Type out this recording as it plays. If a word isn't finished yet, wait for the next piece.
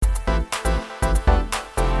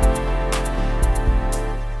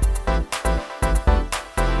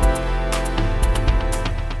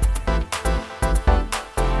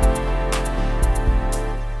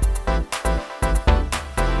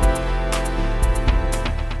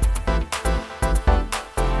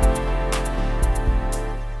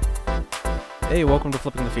Hey, welcome to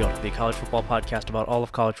Flipping the Field, the college football podcast about all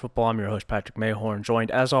of college football. I'm your host, Patrick Mayhorn, joined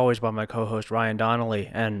as always by my co-host Ryan Donnelly.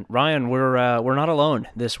 And Ryan, we're not alone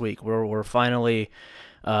this week. We're finally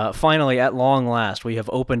at long last, we have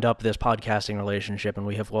opened up this podcasting relationship, and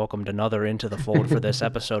we have welcomed another into the fold for this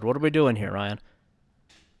episode. What are we doing here, Ryan?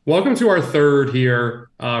 Welcome to our third here,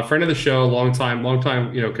 friend of the show, long time,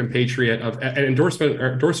 compatriot of an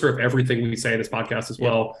endorser of everything we say in this podcast as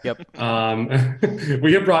well. Yep.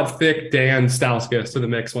 We have brought thick Dan Stauskas to the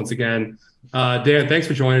mix once again. Dan, thanks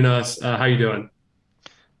for joining us. How you doing?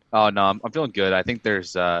 Oh no, I'm feeling good. I think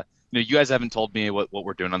there's you guys haven't told me what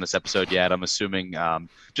we're doing on this episode yet. I'm assuming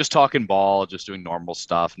just talking ball, just doing normal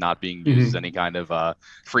stuff, not being used as any kind of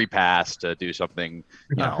free pass to do something,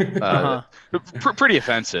 pretty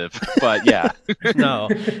offensive. But yeah, no,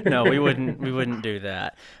 we wouldn't do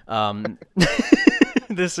that.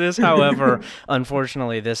 This is, however,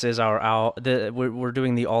 unfortunately, this is we're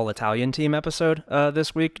doing the all Italian team episode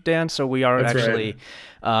this week, Dan. So we are That's actually,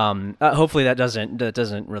 right. Hopefully that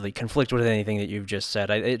doesn't really conflict with anything that you've just said.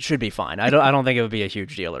 It should be fine. I don't think it would be a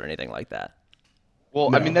huge deal or anything like that. Well,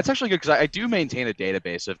 No. I mean, that's actually good because I do maintain a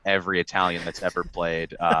database of every Italian that's ever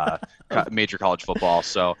played major college football.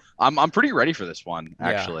 So I'm pretty ready for this one,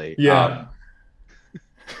 actually. Yeah.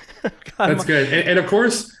 That's good. And of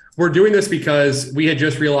course, we're doing this because we had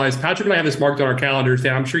just realized, Patrick and I have this marked on our calendars,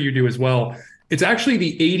 Dan, I'm sure you do as well. It's actually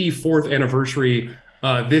the 84th anniversary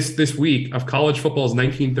this week of college football's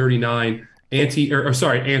 1939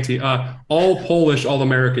 all Polish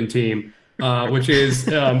All-American team, which is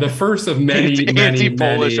the first of many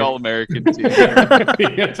anti-Polish All-American team.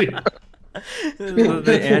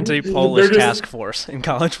 The anti-Polish task force in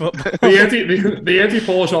college football. The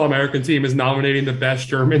anti-Polish All-American team is nominating the best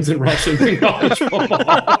Germans and Russians in college football.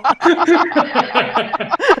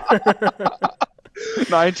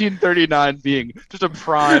 1939 being just a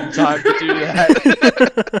prime time to do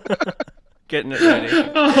that. Getting it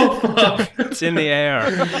ready. Oh, fuck. It's in the air.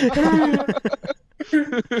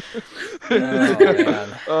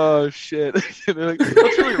 Oh shit. Let's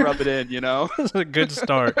really rub it in, This is a good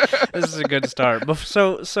start.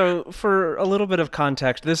 So for a little bit of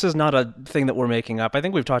context, this is not a thing that we're making up. I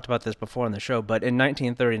think we've talked about this before on the show, but in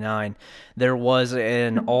 1939, there was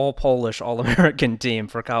an all-Polish, all-American team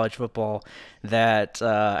for college football that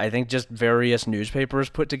I think just various newspapers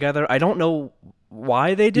put together. I don't know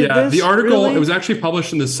why they did this. The article, really? It was actually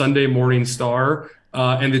published in the Sunday Morning Star,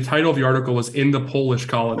 and the title of the article was "In the Polish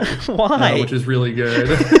Colony." Why? Which is really good.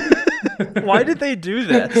 Why did they do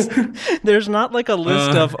this? There's not like a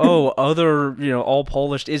list of other all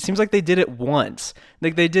Polish. It seems like they did it once.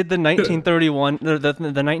 Like they did the 1931, the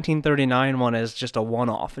 1939 one as just a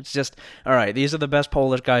one-off. It's just all right. These are the best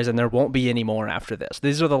Polish guys, and there won't be any more after this.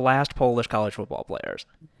 These are the last Polish college football players.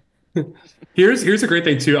 Here's a great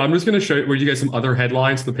thing too. I'm just going to show you guys some other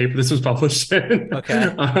headlines from the paper this was published in.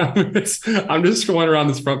 Okay. I'm just scrolling around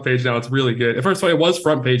this front page now. It's really good. First of all, it was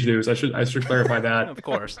front page news. I should clarify that. Of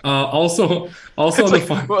course. Also It's on like,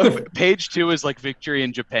 the page 2 is like victory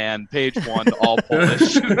in Japan. Page 1, all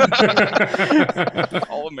Polish.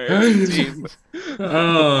 All American team.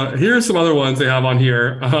 Here are some other ones they have on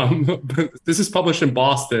here. This is published in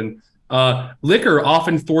Boston. Liquor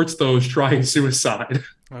often thwarts those trying suicide.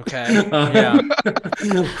 Okay. Yeah.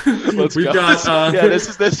 Let's We've go. got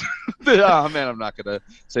This. Oh man, I'm not gonna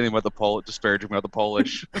say anything about the disparaging about the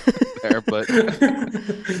Polish there, but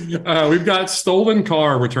we've got stolen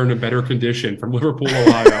car returned in better condition from Liverpool,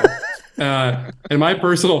 Ohio. And my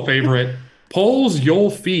personal favorite, Poles Yule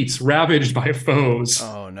feats ravaged by foes.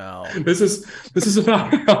 Oh no. This is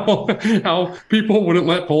about how people wouldn't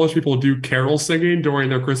let Polish people do carol singing during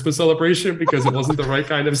their Christmas celebration because it wasn't the right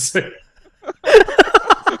kind of sing.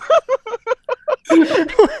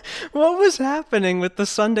 What was happening with the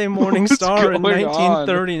Sunday Morning Star in going on?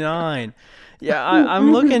 1939? Yeah,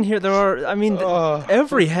 I'm looking here. There are,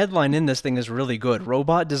 every headline in this thing is really good.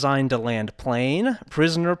 Robot designed to land plane.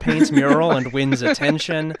 Prisoner paints mural and wins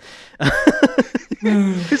attention. How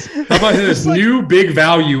about this new big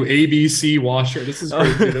value ABC washer? This is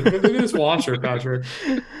great. Dude. Look at this washer, Patrick.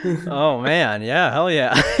 Oh man, yeah, hell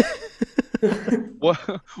yeah.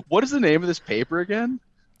 what is the name of this paper again?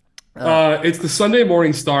 It's the Sunday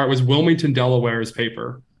Morning Star. It was Wilmington, Delaware's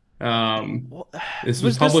paper. This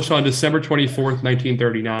was published on December 24th,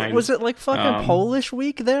 1939. Was it like fucking Polish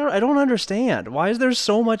week there? I don't understand. Why is there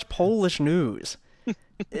so much Polish news?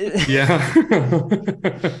 Yeah.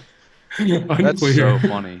 That's so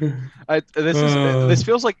funny. This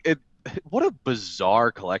feels like it. What a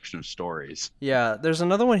bizarre collection of stories. Yeah, there's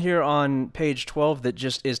another one here on page 12 that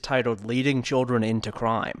just is titled "Leading Children into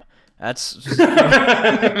Crime." That's That's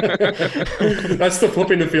the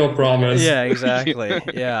flipping the field promise. yeah, exactly.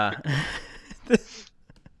 Yeah.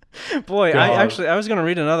 Boy, God. I was going to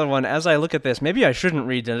read another one. As I look at this, maybe I shouldn't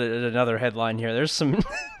read another headline here. There's some there's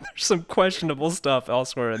some questionable stuff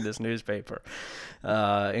elsewhere in this newspaper,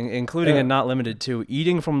 including and not limited to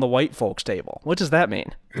eating from the white folks' table. What does that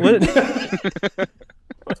mean?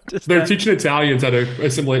 They're teaching Italians how to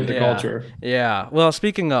assimilate the culture. Yeah. Well,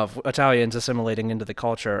 speaking of Italians assimilating into the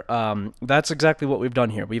culture, that's exactly what we've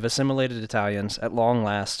done here. We've assimilated Italians at long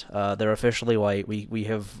last. They're officially white. We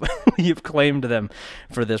have we have claimed them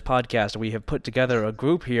for this podcast. We have put together a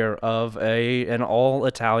group here of an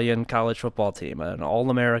all-Italian college football team, an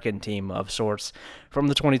all-American team of sorts from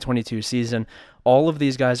the 2022 season. All of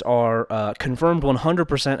these guys are confirmed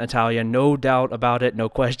 100% Italian, no doubt about it, no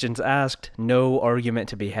questions asked, no argument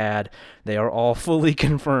to be had. They are all fully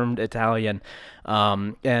confirmed Italian.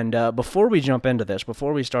 And before we jump into this,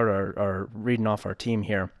 before we start our reading off our team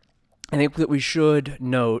here, I think that we should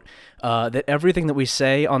note that everything that we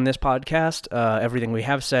say on this podcast, everything we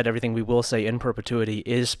have said, everything we will say in perpetuity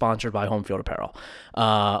is sponsored by Home Field Apparel.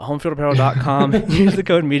 HomeFieldApparel.com. Use the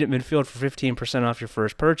code MeetAtMidfield for 15% off your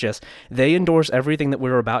first purchase. They endorse everything that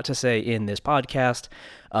we're about to say in this podcast,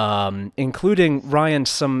 including, Ryan,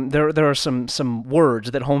 there are some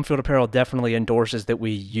words that Home Field Apparel definitely endorses that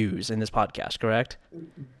we use in this podcast, correct?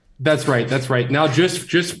 That's right. Now, just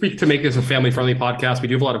to make this a family-friendly podcast, we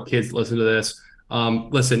do have a lot of kids that listen to this.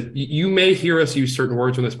 Listen, you may hear us use certain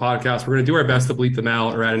words on this podcast. We're going to do our best to bleep them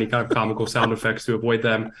out or add any kind of comical sound effects to avoid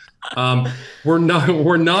them. We're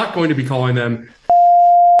not going to be calling them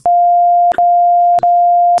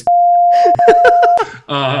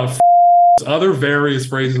other various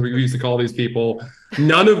phrases we used to call these people.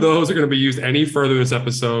 None of those are going to be used any further this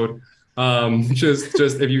episode.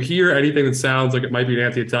 Just if you hear anything that sounds like it might be an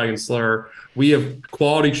anti-Italian slur, we have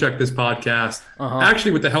quality checked this podcast.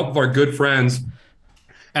 Actually, with the help of our good friends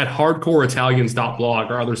at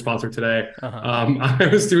hardcoreitalians.blog, our other sponsor today. I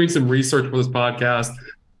was doing some research for this podcast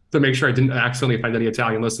to make sure I didn't accidentally offend any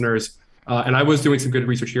Italian listeners. And I was doing some good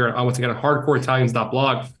research here. Once again, at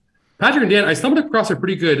hardcoreitalians.blog. Patrick and Dan, I stumbled across a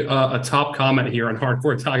pretty good a top comment here on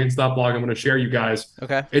hardcoreitalians.blog. I'm going to share you guys.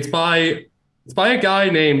 Okay. It's by a guy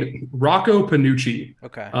named Rocco Panucci.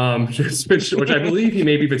 Okay. Which I believe he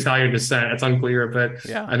may be of Italian descent. It's unclear, but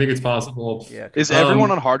yeah. I think it's possible. Yeah. Is everyone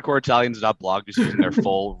on hardcoreitalians.blog just using their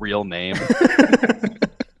full real name?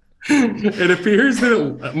 It appears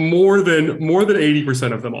that more than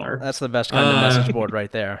 80% of them are. That's the best kind of message board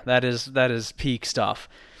right there. That is peak stuff.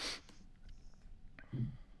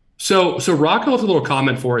 So Rocco left a little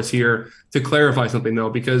comment for us here to clarify something,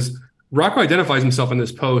 though, because Rocco identifies himself in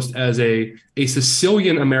this post as a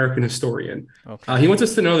Sicilian American historian. Okay. He wants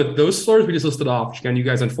us to know that those slurs we just listed off, which again you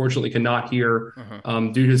guys unfortunately cannot hear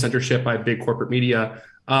due to censorship by big corporate media,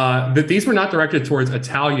 that these were not directed towards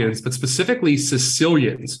Italians, but specifically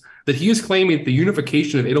Sicilians. That he is claiming that the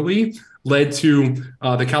unification of Italy led to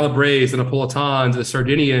the Calabrese, the Napolitans, the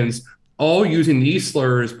Sardinians, all using these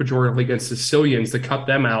slurs pejoratively against Sicilians to cut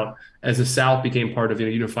them out as the South became part of the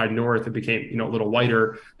unified North and became a little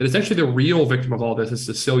whiter. That essentially the real victim of all this is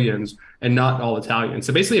Sicilians and not all Italians.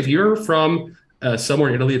 So basically, if you're from somewhere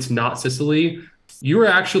in Italy, it's not Sicily, you are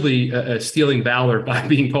actually stealing valor by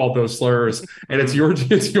being called those slurs, and it's your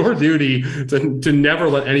duty to never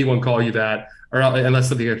let anyone call you that, or unless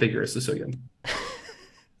they think you're a Sicilian.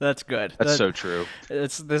 That's good. That's so true.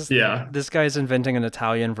 It's this. Yeah. This guy's inventing an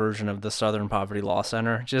Italian version of the Southern Poverty Law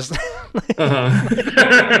Center. Just. It's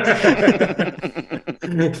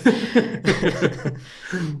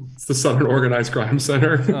the Southern Organized Crime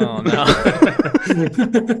Center. Oh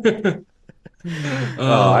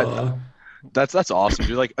no. That's awesome,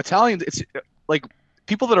 dude. Like Italians, it's like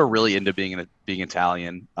people that are really into being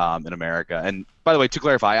Italian in America. And by the way, to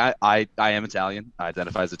clarify, I am Italian. I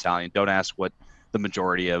identify as Italian. Don't ask what the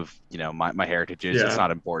majority of my heritage is. It's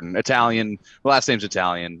not important. Italian, my last name's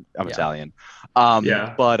Italian. I'm Italian.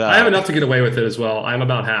 But I have enough to get away with it as well. I'm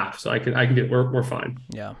about half, so I can get we're fine.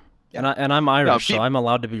 Yeah. And I'm Irish, so I'm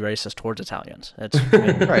allowed to be racist towards Italians. It's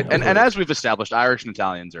right. And as we've established, Irish and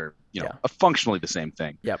Italians are functionally the same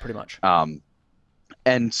thing. Yeah, pretty much.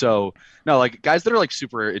 And so no, like guys that are like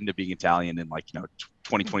super into being Italian in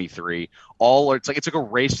 2023, it's like a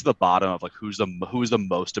race to the bottom of like who's the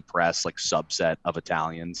most oppressed like subset of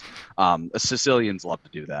Italians. Sicilians love to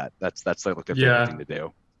do that. That's like their favorite thing to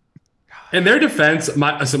do. In their defense,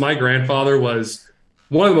 my grandfather was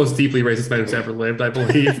one of the most deeply racist men who's ever lived, I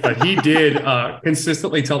believe. But he did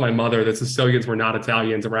consistently tell my mother that Sicilians were not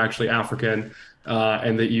Italians and were actually African.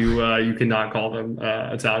 and that you cannot call them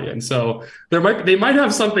Italian. So they might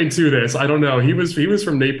have something to this. I don't know. He was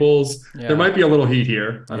from Naples. Yeah. There might be a little heat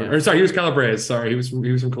here. Yeah. Or sorry, he was Calabrese. Sorry, he was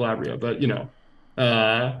from Calabria. But they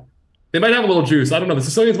might have a little juice. I don't know. The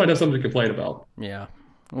Sicilians might have something to complain about. Yeah.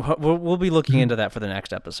 We'll be looking into that for the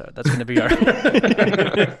next episode. That's going to be our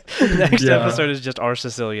next episode is just Are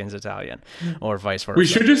Sicilians Italian or vice versa. We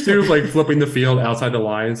should just do like flipping the field outside the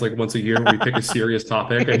lines like once a year. We pick a serious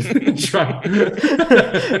topic and try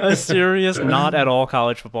a serious, not at all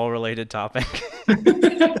college football related topic.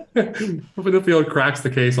 Flipping the field cracks the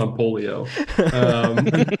case on polio.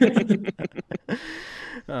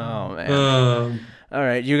 Oh man. All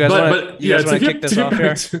right, you guys want to kick this off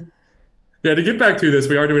here? To get back to this,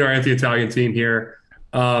 we are doing our anti-Italian team here.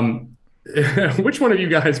 Which one of you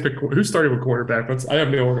guys picked? Who started with quarterback? I have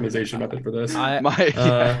no organization method for this. I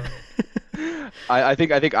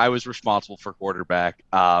think I was responsible for quarterback.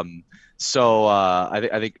 So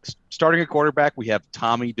I think starting at quarterback, we have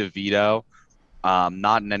Tommy DeVito.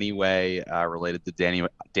 Not in any way related to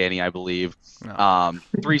Danny, I believe. No.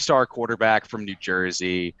 3-star quarterback from New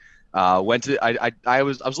Jersey. Went to I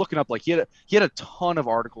was looking up, like he had a ton of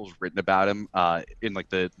articles written about him in like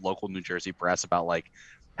the local New Jersey press about like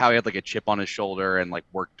how he had like a chip on his shoulder and like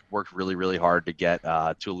worked really, really hard to get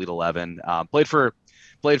to Elite 11. Played for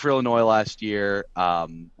Illinois last year.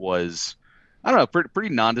 Was, I don't know,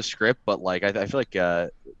 pretty nondescript, but like I feel like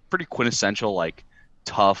pretty quintessential like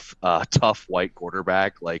tough white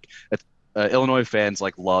quarterback. Like Illinois fans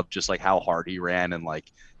like love just like how hard he ran and like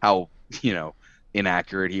how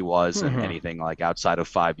inaccurate he was and anything like outside of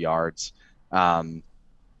 5 yards. Tommy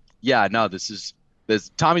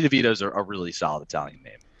DeVito's a really solid Italian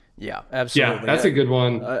name. Yeah, absolutely. Yeah, that's a good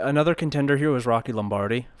one. Another contender here was Rocky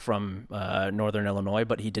Lombardi from Northern Illinois,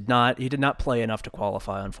 but he did not play enough to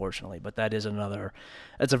qualify, unfortunately. But that's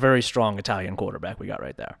a very strong Italian quarterback we got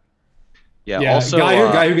right there. Yeah. Also,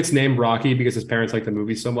 guy who gets named Rocky because his parents like the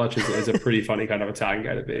movie so much is a pretty funny kind of Italian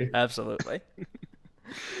guy to be. Absolutely.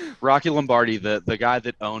 Rocky Lombardi, the guy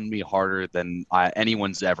that owned me harder than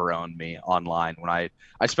anyone's ever owned me online. When I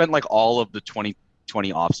spent like all of the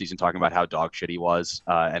 2020 offseason talking about how dog shit he was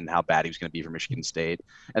and how bad he was going to be for Michigan State,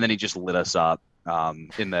 and then he just lit us up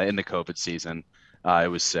in the COVID season.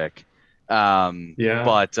 It was sick.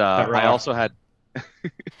 But I also had.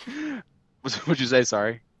 What'd you say?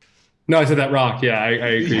 Sorry. No, I said that Rock. Yeah, I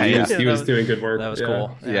agree. He was doing good work. That was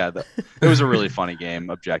cool. Yeah, it was a really funny game,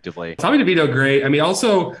 objectively. Tommy DeVito, great. I mean,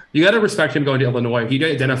 also, you got to respect him going to Illinois. He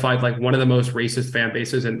identified like one of the most racist fan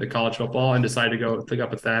bases in the college football and decided to go link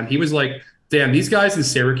up with them. He was like, damn, these guys in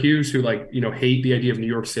Syracuse who hate the idea of New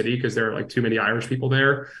York City because there are like too many Irish people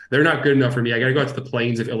there. They're not good enough for me. I got to go out to the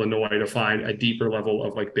plains of Illinois to find a deeper level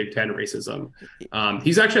of like Big Ten racism.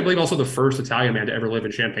 He's actually, I believe, also the first Italian man to ever live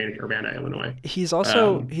in Champaign-Urbana, Illinois. He's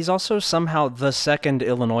also somehow the second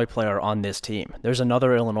Illinois player on this team. There's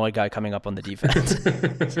another Illinois guy coming up on the defense.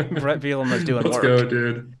 Brett Bielema's doing work. Let's go,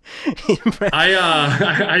 dude.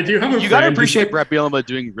 I do have a You got to appreciate Brett Bielema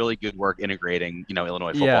doing really good work integrating,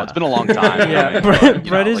 Illinois football. Yeah. It's been a long time. Yeah,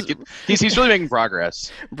 Brett is. He's really making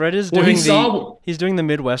progress. Brett is doing he's doing the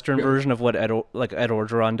Midwestern version of what Ed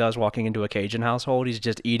Orgeron does, walking into a Cajun household. He's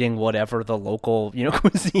just eating whatever the local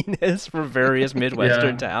cuisine is for various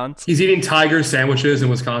Midwestern towns. He's eating tiger sandwiches in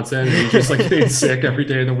Wisconsin. And he's just like getting sick every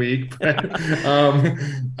day of the week. I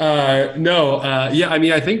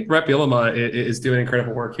mean, I think Brett Bielema is doing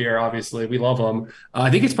incredible work here. Obviously, we love him. I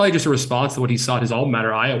think it's probably just a response to what he saw at his alma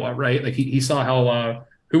mater, Iowa, right? Like he saw how.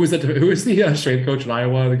 Who was the strength coach in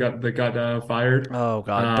Iowa that got fired? Oh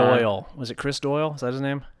God, Doyle. Was it Chris Doyle? Is that his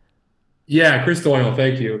name? Yeah, Chris Doyle.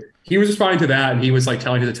 Thank you. He was responding to that, and he was like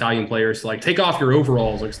telling his Italian players to like take off your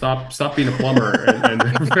overalls, like stop being a plumber, and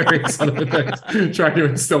various other things, trying to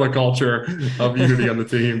instill a culture of unity on the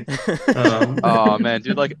team. Oh man,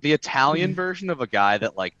 dude! Like the Italian version of a guy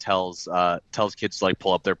that like tells kids to like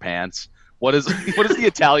pull up their pants. What is the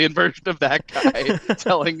Italian version of that guy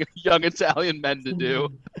telling young Italian men to do?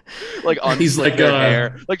 Like unstick their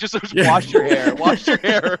hair. Like just wash your hair. Wash your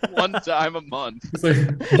hair one time a month. It's like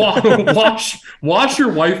wash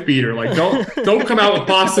your wife beater. Like don't come out with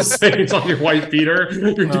pasta stains on your wife beater.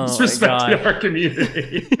 You're disrespecting our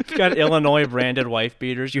community. You've got Illinois branded wife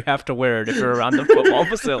beaters. You have to wear it if you're around the football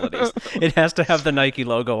facilities. It has to have the Nike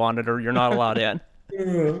logo on it, or you're not allowed in.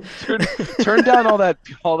 Turn down all that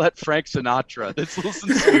Frank Sinatra. Let's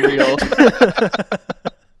listen to real.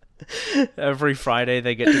 Every Friday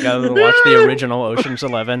they get together to watch the original Ocean's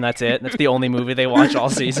 11. That's it. That's the only movie they watch all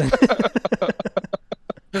season.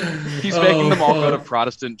 He's making them all go to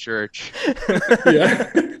Protestant church. Yeah.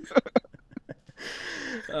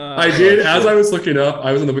 I did. As I was looking up,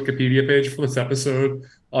 I was on the Wikipedia page for this episode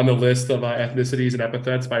on the list of ethnicities and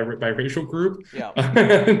epithets by racial group. Yeah.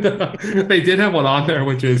 And, they did have one on there,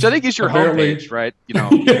 which I think is your homepage, right? You know,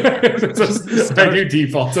 I do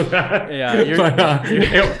default to that. Yeah. But,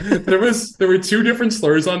 there were two different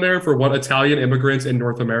slurs on there for what Italian immigrants in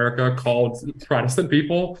North America called Protestant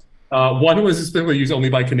people. One was specifically used only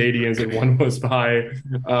by Canadians, and one was by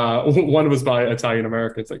Italian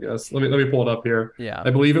Americans, I guess. Let me pull it up here. Yeah. I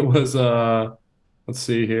believe it was let's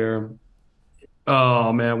see here.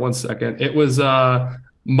 Oh man, 1 second. It was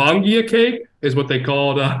Mangia cake is what they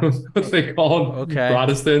called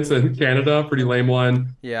Protestants in Canada. Pretty lame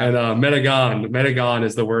one. Yeah. And Menegon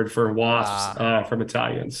is the word for wasps from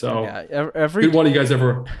Italian. So every good one you guys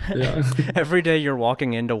ever. Yeah. Every day you're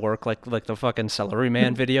walking into work like the fucking Celery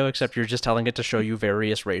Man video, except you're just telling it to show you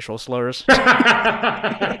various racial slurs. No,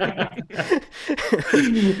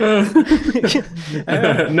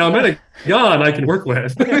 Menegon I can work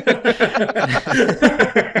with.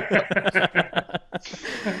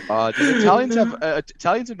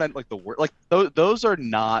 Italians invent like the word, like those are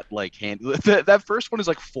not like that first one is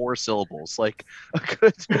like 4 syllables. Like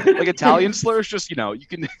like Italian slurs, just you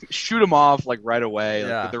can shoot them off like right away.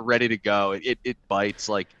 Like, they're ready to go. It bites.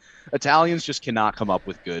 Like Italians just cannot come up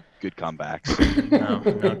with good comebacks.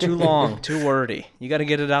 No, too long, too wordy. You got to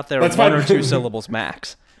get it out there. That's 1 or 2 syllables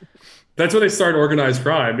max. That's when they start organized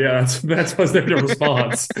crime. Yeah, that's what's their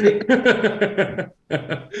response. They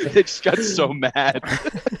just got so mad.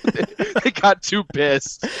 They got too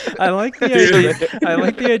pissed. I like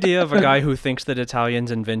the idea of a guy who thinks that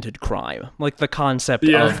Italians invented crime, like the concept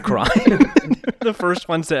of crime. The first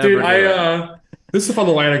ones to ever do it. This is a fun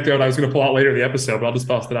little anecdote I was going to pull out later in the episode, but I'll just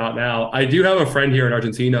bust it out now. I do have a friend here in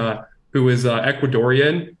Argentina who is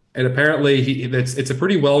Ecuadorian. And apparently his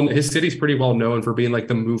city's pretty well known for being like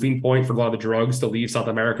the moving point for a lot of the drugs to leave South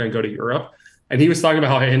America and go to Europe. And he was talking about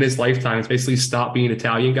how in his lifetime it's basically stopped being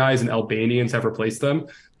Italian guys and Albanians have replaced them.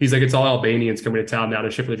 He's like, it's all Albanians coming to town now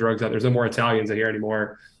to ship the drugs out. There's no more Italians in here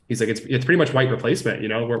anymore. He's like, it's pretty much white replacement,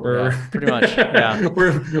 we're pretty much, yeah.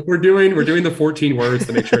 we're doing the 14 words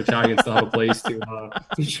to make sure Italians still have a place to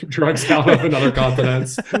ship drugs out of another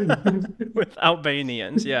continents. With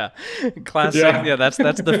Albanians, yeah. Classic, yeah, that's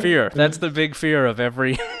the fear. That's the big fear of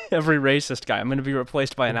every racist guy. I'm going to be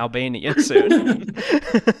replaced by an Albanian soon.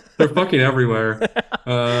 They're fucking everywhere.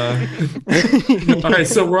 All right,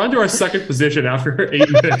 so we're on to our second position after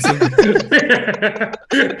 8 minutes.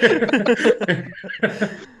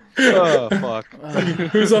 Oh fuck!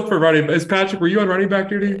 Who's up for running? Is Patrick? Were you on running back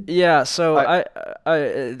duty? Yeah. So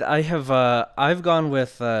I've gone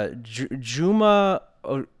with Juma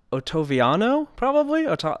Ottaviano, probably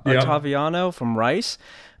Ottaviano from Rice,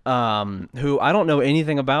 who I don't know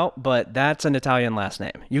anything about, but that's an Italian last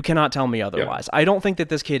name. You cannot tell me otherwise. I don't think that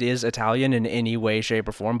this kid is Italian in any way, shape,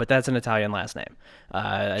 or form, but that's an Italian last name.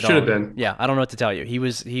 Should have been. Yeah, I don't know what to tell you. He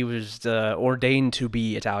was ordained to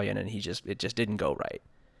be Italian, and it just didn't go right.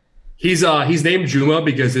 He's named Juma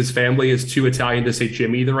because his family is too Italian to say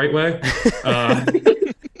Jimmy the right way.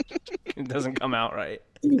 It doesn't come out right.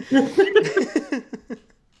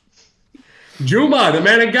 Juma, the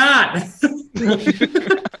man of God.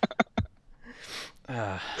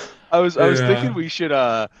 I was thinking we should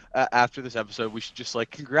after this episode we should just like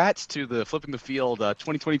congrats to the Flipping the Field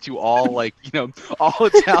 2022 all all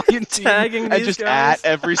Italian team tagging and just guys. at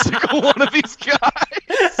every single one of these guys.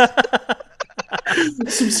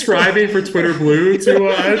 Subscribing for Twitter Blue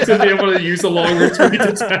to be able to use a longer tweet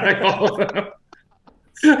to tag all of them.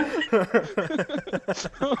 That's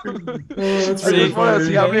really funny.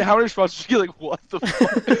 See how many responses you get, like what the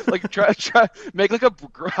fuck? Like try make like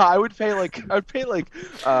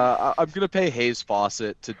I'm gonna pay Hayes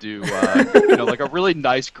Fawcett to do like a really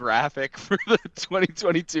nice graphic for the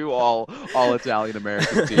 2022 all Italian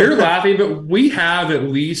American team. You're laughing, but we have at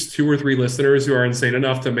least 2 or 3 listeners who are insane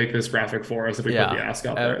enough to make this graphic for us if we put the ask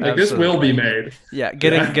out there. Like this will be made. Yeah,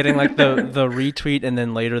 getting like the retweet and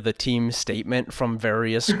then later the team statement from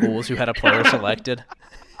various schools who had a player selected.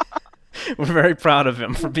 We're very proud of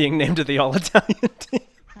him for being named to the All-Italian team.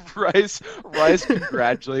 Rice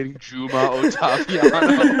congratulating Juma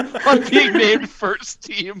Ottaviano on being named first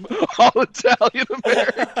team All-Italian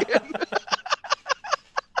American.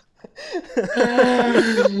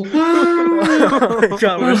 Oh my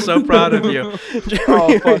God, we're so proud of you.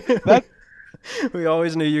 Oh, fuck. We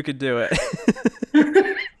always knew you could do it.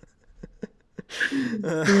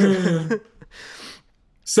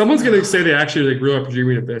 Someone's gonna say they actually grew up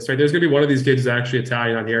dreaming of this, right? There's gonna be one of these kids who's actually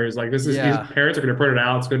Italian on here. Who's like, these parents are gonna print it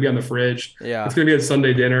out. It's gonna be on the fridge. Yeah, it's gonna be at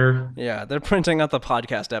Sunday dinner. Yeah, they're printing out the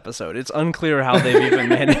podcast episode. It's unclear how they've even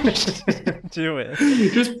managed Do it.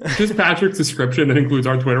 Just Patrick's description that includes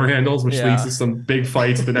our Twitter handles, which Yeah. leads to some big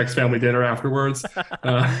fights at the next family dinner afterwards.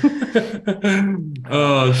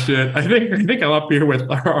 Oh shit! I think I'm up here with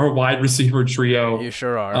our wide receiver trio. You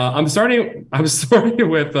sure are. I'm starting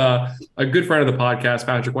with a good friend of the podcast,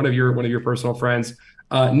 Patrick, one of your personal friends,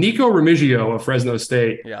 Nico Remigio of Fresno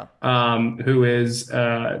State. Yeah. Who is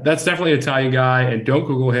that's definitely an Italian guy, and don't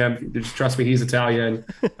Google him. Just trust me, he's Italian.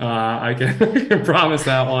 I can promise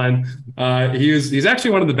that one. He's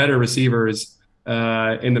actually one of the better receivers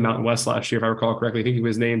in the Mountain West last year, if I recall correctly. I think he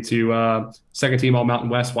was named to second team All Mountain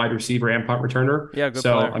West wide receiver and punt returner. Yeah, good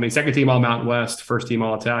so player. I mean, second team All Mountain West, first team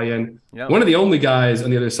All Italian. Yep. One of the only guys on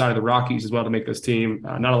the other side of the Rockies as well to make this team.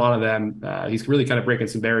 Not a lot of them. He's really kind of breaking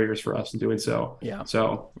some barriers for us in doing so. Yeah.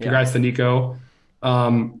 So congrats to Nico.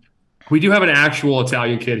 We do have an actual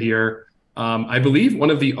Italian kid here. I believe one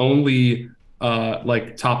of the only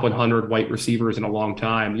like top 100 white receivers in a long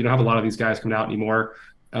time. You don't have a lot of these guys coming out anymore.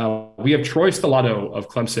 We have Troy Stellato of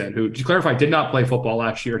Clemson, who, to clarify, did not play football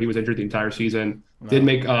last year. He was injured the entire season. No. Did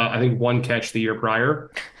make, I think, one catch the year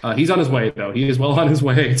prior. He's on his way, though. He is well on his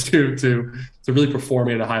way to really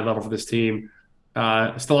performing at a high level for this team.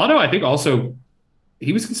 Stellato, I think, also,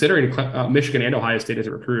 he was considering Michigan and Ohio State as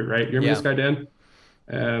a recruit, right? You remember this guy, Dan?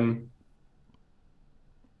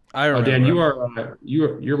 I remember. Dan,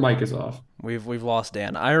 your mic is off. We've lost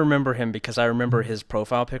Dan. I remember him because I remember his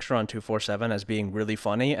profile picture on 247 as being really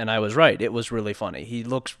funny, and I was right. It was really funny. He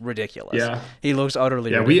looks ridiculous. Yeah. He looks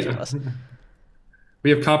utterly ridiculous. We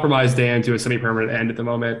have compromised Dan to a semi-permanent end at the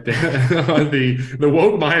moment. The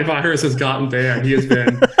woke mind virus has gotten Dan. He has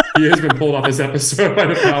been pulled off this episode by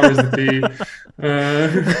the powers that be.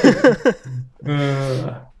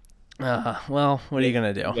 Well, what are you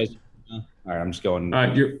gonna do? All right, I'm just going.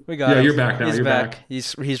 You're back now. He's you're back.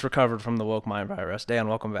 He's recovered from the woke mind virus. Dan,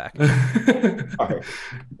 welcome back.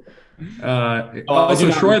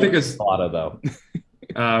 Also, Troy, I think is a lot of though.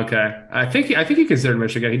 Okay, I think he considered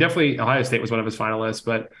Michigan. He definitely Ohio State was one of his finalists,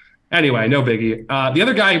 but anyway, no biggie. The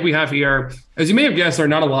other guy we have here, as you may have guessed, are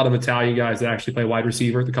not a lot of Italian guys that actually play wide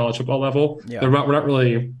receiver at the college football level. Yeah. We're not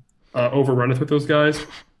really overrun with those guys,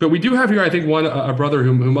 but we do have here, I think, a brother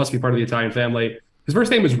who must be part of the Italian family. His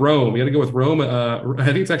first name is Rome. We got to go with Rome. I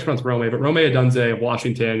think it's actually pronounced Rome, but Rome Adunze of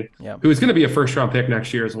Washington, who is going to be a first-round pick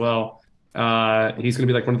next year as well. He's going to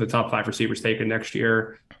be like one of the top 5 receivers taken next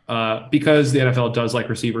year because the NFL does like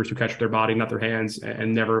receivers who catch with their body, not their hands,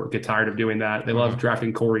 and never get tired of doing that. They love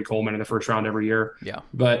drafting Corey Coleman in the first round every year. Yeah.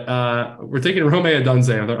 But we're taking Rome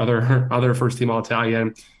Adunze, other first-team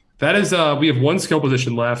All-Italian. That is, we have one skill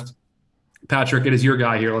position left. Patrick, it is your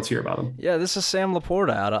guy here. Let's hear about him. Yeah, this is Sam Laporta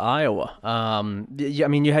out of Iowa. I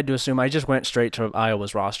mean, you had to assume. I just went straight to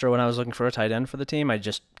Iowa's roster when I was looking for a tight end for the team. I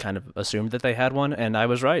just kind of assumed that they had one, and I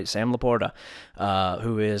was right. Sam Laporta,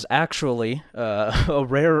 who is actually a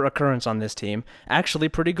rare occurrence on this team. Actually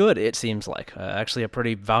pretty good, it seems like. Actually a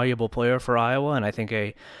pretty valuable player for Iowa, and I think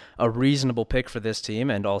a reasonable pick for this team,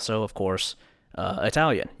 and also, of course,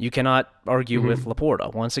 Italian. You cannot argue with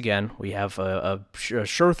Laporta. Once again, we have a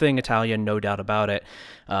sure thing Italian, no doubt about it.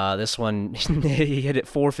 This one, he hit it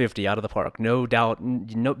 450 out of the park. No doubt.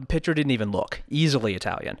 No pitcher didn't even look. Easily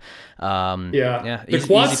Italian. The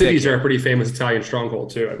Quad Cities are a pretty famous Italian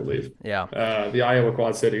stronghold too, I believe. Yeah. The Iowa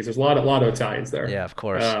Quad Cities. There's a lot of Italians there. Yeah, of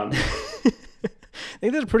course. I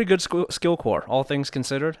think there's a pretty good skill core, all things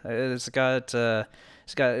considered. It's got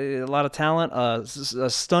a lot of talent, a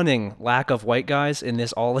stunning lack of white guys in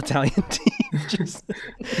this all-Italian team.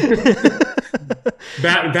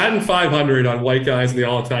 Batting 500 on white guys in the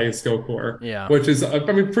all-Italian skill core, which is, I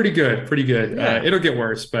mean, pretty good. Yeah. It'll get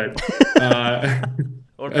worse, but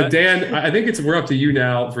Dan, I think we're up to you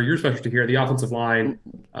now for your specialty here, the offensive line.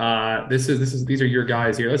 These are your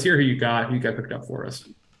guys here. Let's hear who you got picked up for us.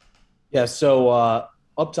 Yeah, so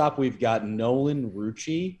up top we've got Nolan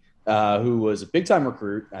Rucci, who was a big-time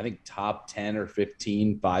recruit, I think top 10 or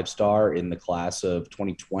 15 five-star in the class of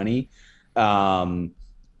 2020.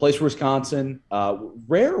 Plays for Wisconsin.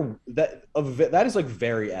 Rare that is like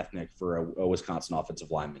very ethnic for a Wisconsin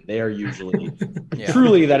offensive lineman. They are usually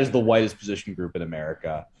truly that is the whitest position group in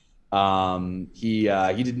America. He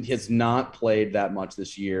has not played that much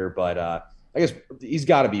this year, but I guess he's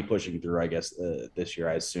got to be pushing through. I guess this year,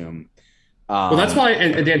 I assume. Well, that's why,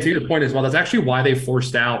 and Dan, to your point as well, that's actually why they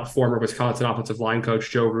forced out former Wisconsin offensive line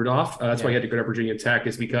coach Joe Rudolph. That's why he had to go to Virginia Tech,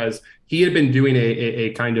 is because he had been doing a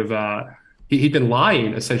kind of he'd been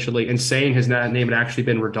lying essentially and saying his name had actually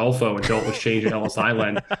been Rodolfo until it was changed at Ellis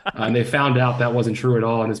Island, and they found out that wasn't true at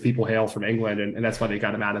all. And his people hail from England, and that's why they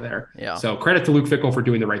got him out of there. Yeah. So credit to Luke Fickell for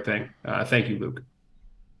doing the right thing. Thank you, Luke.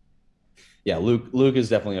 Yeah, Luke is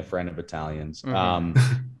definitely a friend of Italians.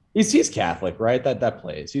 He's Catholic, right? That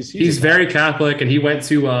plays. He's very Catholic, and he went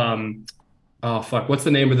to oh fuck, what's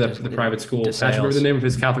the name of the private school? DeSales. Patrick, remember the name of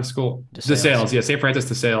his Catholic school? DeSales, yeah, St. Francis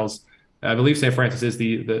de Sales. I believe St. Francis is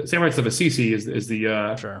the St. Francis of Assisi is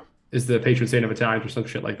the Sure. is the patron saint of Italians or some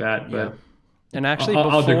shit like that. But Yeah. And actually,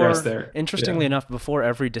 I'll digress there. Interestingly enough, before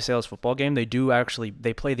every DeSales football game, they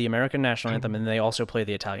play the American national anthem, and they also play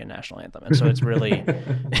the Italian national anthem, and so it's really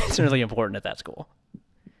important at that school.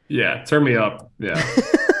 Yeah, turn me up. Yeah.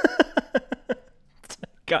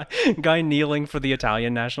 Guy kneeling for the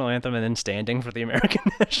Italian national anthem and then standing for the American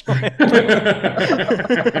national anthem.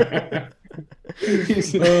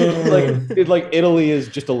 like Italy is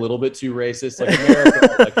just a little bit too racist. Like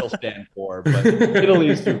America, like he'll stand for, but Italy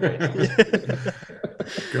is too racist.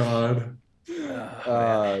 God.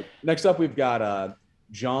 Next up, we've got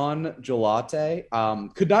John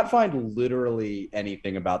Gelate. Could not find literally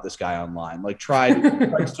anything about this guy online. Like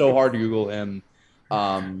tried so hard to Google him.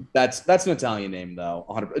 That's an Italian name though.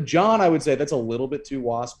 100%. John, I would say that's a little bit too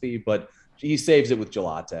waspy, but he saves it with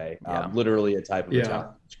gelate. Literally a type of Italian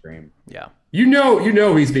ice cream. Yeah. You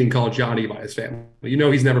know he's being called Johnny by his family. You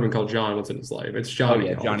know he's never been called John once in his life. It's Johnny.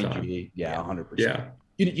 Oh, yeah, Johnny G. Yeah, 100%. Yeah.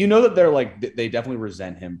 You know that they're like they definitely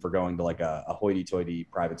resent him for going to like a hoity-toity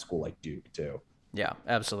private school like Duke too. Yeah,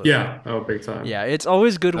 absolutely. Yeah, big time. Yeah, it's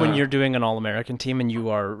always good when you're doing an All-American team and you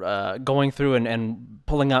are going through and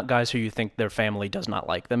pulling out guys who you think their family does not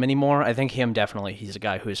like them anymore. I think he's a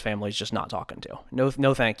guy who his family's just not talking to.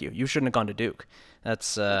 No, thank you. You shouldn't have gone to Duke.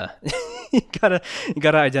 That's you gotta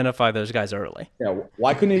identify those guys early. Yeah,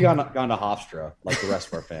 why couldn't he gone to Hofstra like the rest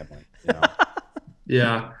of our family? You know?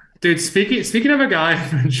 Yeah. Dude, speaking of a guy,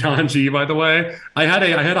 John G, by the way, I had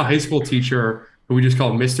a high school teacher who we just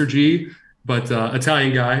called Mr. G, but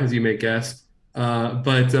Italian guy, as you may guess.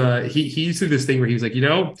 But he used to do this thing where he was like,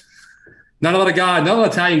 not a lot of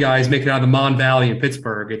Italian guys making it out of the Mon Valley in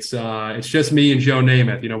Pittsburgh. It's just me and Joe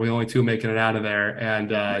Namath. We're the only two making it out of there.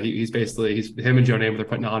 And he's him and Joe Namath are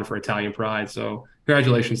putting on for Italian pride. So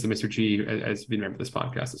congratulations to Mr. G as being a member of this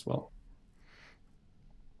podcast as well.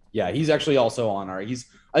 Yeah, he's actually also on I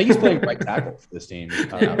think he's playing right tackle for this team.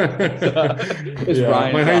 Ryan,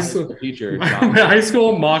 my high school teacher. My high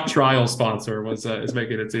school mock trial sponsor is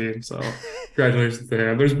making a team. So congratulations to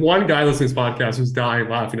him. There's one guy listening to this podcast who's dying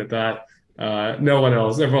laughing at that. No one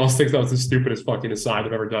else. Everyone else thinks that was the stupidest fucking aside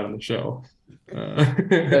I've ever done on the show.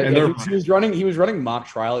 He was running mock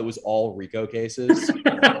trial. It was all RICO cases.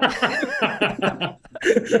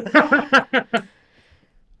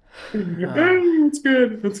 That's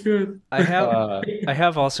good. I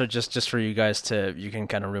have also just for you guys you can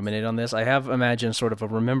kind of ruminate on this. I have imagined sort of a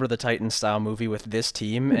Remember the Titans style movie with this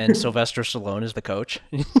team and Sylvester Stallone as the coach.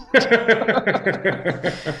 And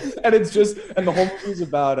the whole movie's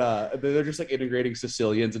about they're just like integrating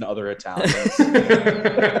Sicilians and other Italians. That's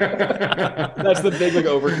the big like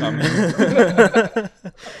overcoming.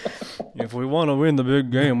 If we want to win the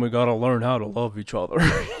big game, we got to learn how to love each other.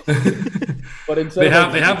 But they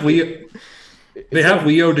have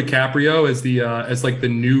Leo DiCaprio as as like the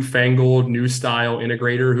newfangled new style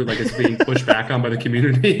integrator who like is being pushed back on by the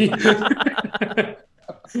community.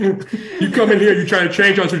 You come in here, you try to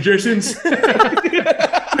change our traditions.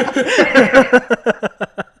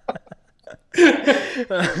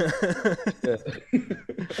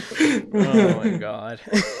 Oh my god.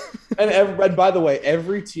 And by the way,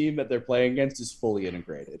 every team that they're playing against is fully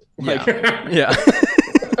integrated. Yeah.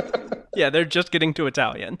 Yeah, they're just getting to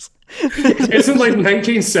Italians. Isn't like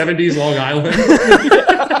 1970s Long Island?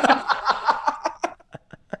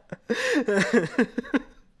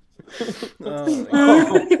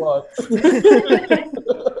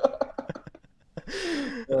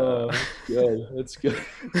 Good. That's good.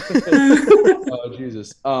 Oh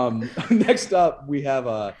Jesus. Next up, we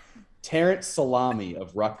have Terrence Salami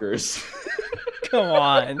of Rutgers. Come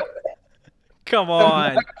on. I'm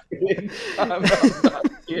not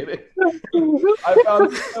kidding. I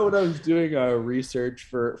found this when I was doing research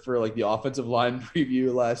for like the offensive line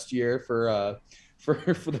preview last year for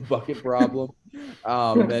the bucket problem.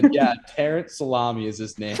 And yeah, Terrence Salami is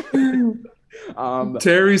his name.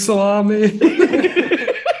 Terry Salami.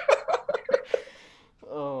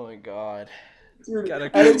 Oh my god. And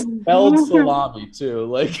it's spelled salami too.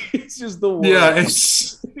 Like it's just the word. Yeah,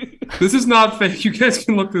 this is not fake. You guys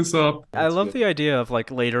can look this up. I love the idea of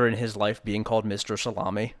like later in his life being called Mr.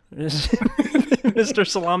 Salami. Mr.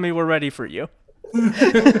 Salami, we're ready for you.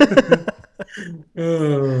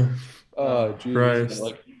 Oh Jesus.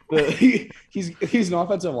 Like he's an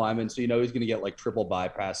offensive lineman, so he's gonna get like triple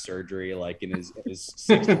bypass surgery like in his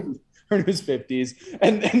 60s. in his 50s,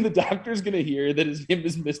 and the doctor's gonna hear that his name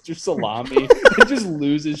is Mr. Salami and just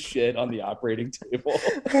lose his shit on the operating table.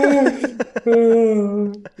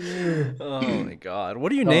 Oh my God! What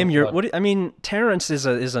do you name your? I mean, Terrence is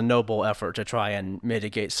a noble effort to try and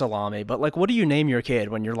mitigate Salami, but like, what do you name your kid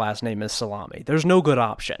when your last name is Salami? There's no good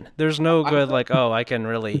option. There's no good like, oh, I can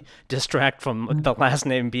really distract from the last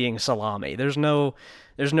name being Salami. There's no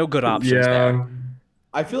good options there.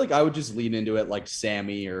 I feel like I would just lean into it like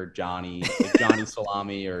Sammy or Johnny, like Johnny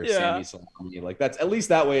Salami or Sammy Salami. Like that's at least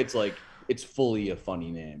that way it's like it's fully a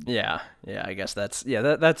funny name. Yeah, I guess that's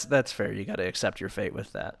fair. You got to accept your fate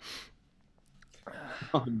with that.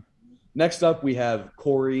 Next up, we have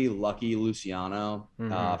Corey Lucky Luciano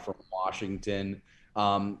from Washington.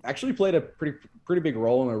 Actually played a pretty big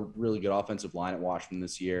role in a really good offensive line at Washington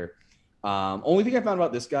this year. Only thing I found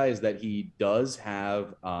about this guy is that he does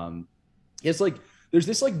have there's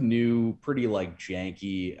this like new pretty like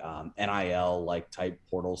janky NIL like type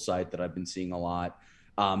portal site that I've been seeing a lot.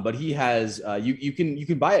 But he has you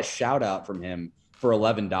can buy a shout out from him for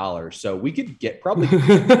 $11. So we could probably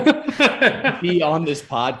be on this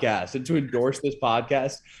podcast and to endorse this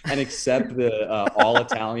podcast and accept the All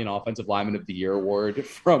Italian Offensive Lineman of the Year award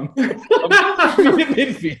from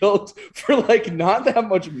midfield for like not that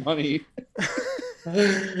much money.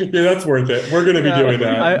 Yeah, that's worth it. We're gonna be doing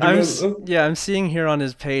that. I'm seeing here on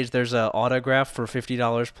his page there's an autograph for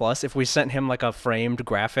 $50 plus. If we sent him like a framed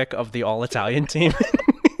graphic of the All Italian team.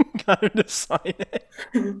 Got him to sign it.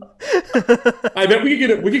 I bet we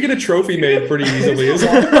could get a trophy made pretty easily.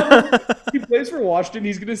 He plays for Washington.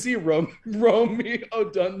 He's gonna see Romeo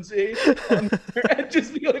Odunze and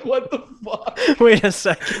just be like, "What the fuck?" Wait a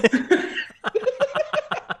second.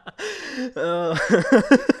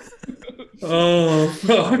 Oh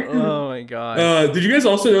fuck! Oh my God! Did you guys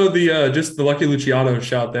also know the Lucky Luciano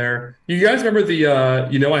shout there? You guys remember the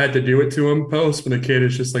I had to do it to him post when the kid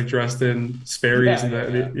is just like dressed in Sperry's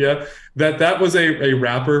that was a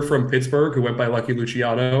rapper from Pittsburgh who went by Lucky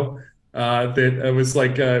Luciano that was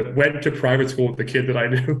like went to private school with the kid that I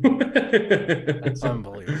knew. That's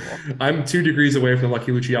unbelievable. I'm 2 degrees away from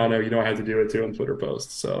Lucky Luciano. I had to do it to him Twitter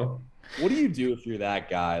post. So. What do you do if you're that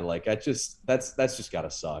guy? Like, that's just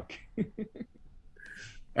gotta suck.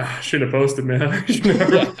 I should have posted, man. I should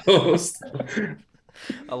never post.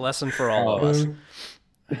 A lesson for all of us.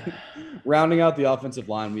 Rounding out the offensive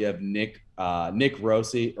line, we have Nick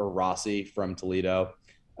Rossi from Toledo.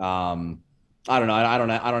 I don't know. I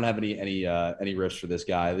don't have any riffs for this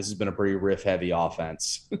guy. This has been a pretty riff heavy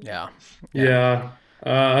offense. Yeah.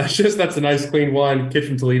 It's just that's a nice clean one. Kid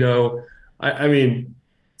from Toledo. I mean.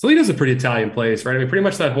 Toledo's a pretty Italian place, right? I mean, pretty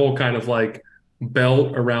much that whole kind of like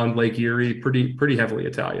belt around Lake Erie, pretty heavily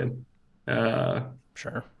Italian.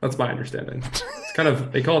 Sure, that's my understanding. It's kind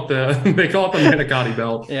of they call it the Manicotti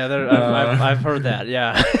belt. Yeah, I've heard that.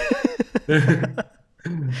 Yeah.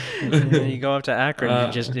 You go up to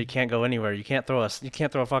Akron, you can't go anywhere. You can't throw a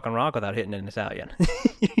fucking rock without hitting an Italian.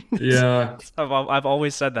 Yeah, I've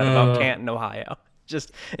always said that about Canton, Ohio.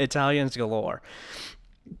 Just Italians galore.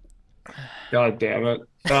 God damn it.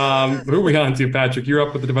 Who are we on to, Patrick? You're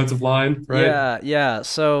up with the defensive line, right? Yeah.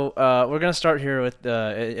 So we're going to start here with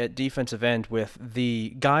at defensive end with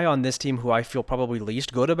the guy on this team who I feel probably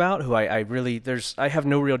least good about, who I have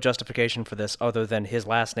no real justification for this other than his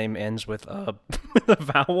last name ends with a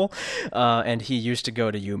vowel, and he used to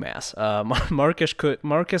go to UMass. Marcus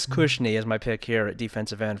Kushney is my pick here at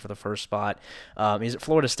defensive end for the first spot. He's at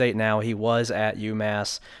Florida State now. He was at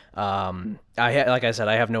UMass. Like I said,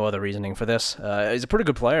 I have no other reasoning for this. He's a pretty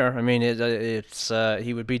good player. I mean,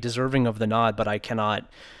 he would be deserving of the nod, but I cannot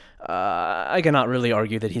really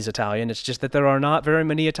argue that he's Italian. It's just that there are not very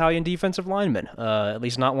many Italian defensive linemen, at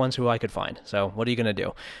least not ones who I could find. So what are you going to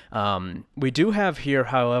do? We do have here,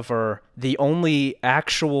 however, the only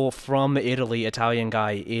actual from Italy Italian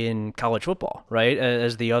guy in college football, right?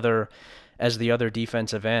 As the other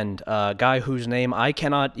defensive end, guy whose name I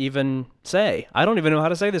cannot even say. I don't even know how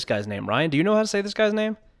to say this guy's name. Ryan, do you know how to say this guy's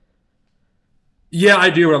name? Yeah, I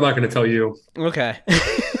do, but I'm not going to tell you. Okay.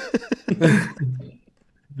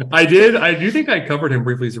 I did. I do think I covered him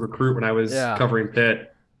briefly as a recruit when I was covering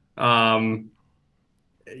Pitt. No,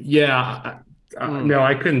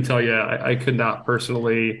 I couldn't tell you. I could not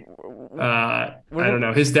personally. I don't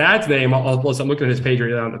know. His dad's name, I'm looking at his page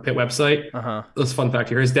right now on the Pitt website. That's a fun fact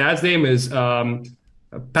here. His dad's name is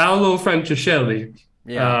Paolo Francescelli.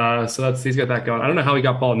 Yeah. So he's got that going. I don't know how he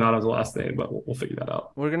got Baldonado's last name, but we'll figure that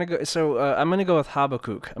out. We're gonna go. So I'm gonna go with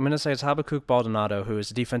Habakkuk. I'm gonna say it's Habakkuk Baldonado, who is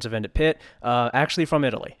a defensive end at Pitt. Actually from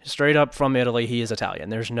Italy, straight up from Italy. He is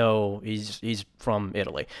Italian. He's from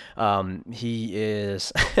Italy. He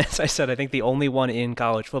is, as I said, I think the only one in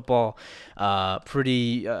college football. Gonna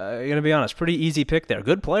be honest, pretty easy pick there.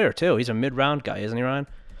 Good player too. He's a mid-round guy, isn't he, Ryan?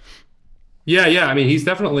 Yeah. I mean, he's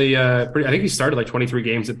definitely pretty. I think he started like 23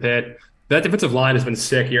 games at Pitt. That defensive line has been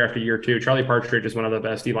sick year after year too. Charlie Partridge is one of the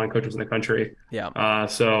best D-line coaches in the country. Yeah.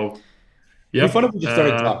 So It'd be fun if we just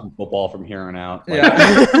started talking football from here on out. Yeah.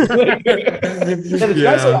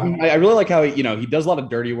 I really like how he does a lot of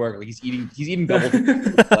dirty work. Like he's eating double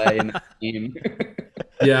play in the game.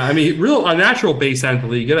 Yeah, I mean, a natural base end of the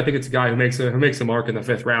league. I think it's a guy who makes a mark in the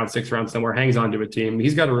 5th round, 6th round somewhere, hangs on to a team.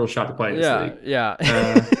 He's got a real shot to play in this league. Yeah.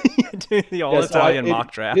 The all-Italian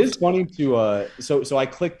mock draft. It is funny to so I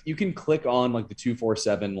clicked. You can click on like the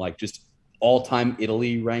 247 like just all-time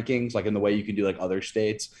Italy rankings, like in the way you can do like other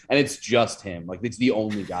states, and it's just him. Like it's the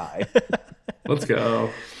only guy. Let's go.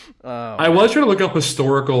 I was trying to look up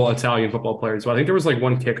historical Italian football players, but I think there was like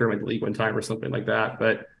one kicker in the league one time or something like that.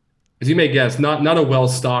 But as you may guess, not a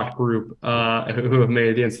well-stocked group who have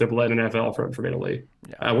made the NCAA and NFL from Italy.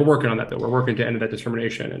 Yeah. We're working on that, though. We're working to end that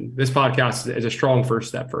discrimination, and this podcast is a strong first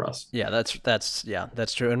step for us. Yeah, that's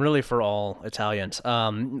true, and really for all Italians.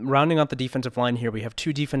 Rounding out the defensive line here, we have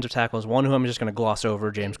 2 defensive tackles. One who I'm just going to gloss over,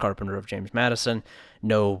 James Carpenter of James Madison.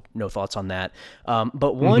 No thoughts on that.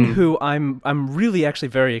 But one who I'm really actually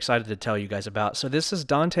very excited to tell you guys about. So this is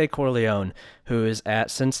Dante Corleone, who is at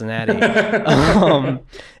Cincinnati,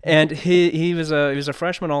 and he was a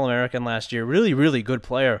freshman All-American last year. Really, really good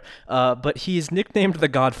player. But he's nicknamed the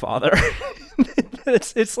Godfather.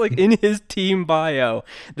 It's like in his team bio,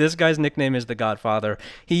 this guy's nickname is the Godfather.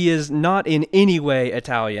 He is not in any way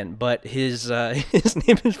Italian, but his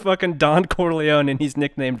name is fucking Don Corleone, and he's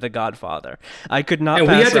nicknamed the Godfather. I could not. And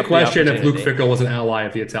pass we had to up question if Luke Fickell was an ally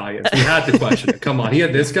of the Italians. We had to question it. Come on, he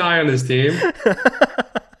had this guy on his team.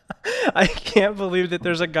 I can't believe that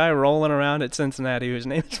there's a guy rolling around at Cincinnati whose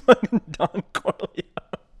name is fucking Don Corleone.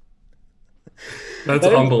 That's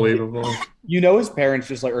unbelievable. His parents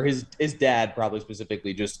just like, or his dad probably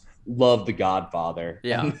specifically just loved The Godfather.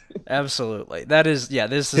 Yeah, absolutely. This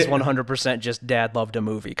is 100% just dad loved a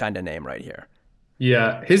movie kind of name right here.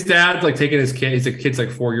 Yeah, his dad's like taking his kid. His kid's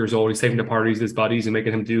like 4 years old. He's taking him to parties with his buddies and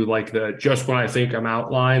making him do like the "just when I think I'm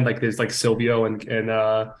out" line, like there's like Silvio and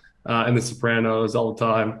The Sopranos all the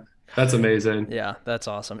time. That's amazing. Yeah, that's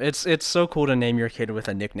awesome. It's so cool to name your kid with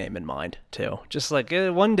a nickname in mind too. Just like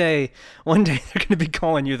one day they're going to be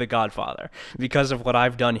calling you the Godfather because of what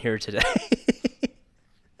I've done here today.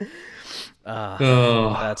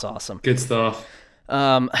 That's awesome. Good stuff.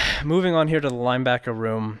 Moving on here to the linebacker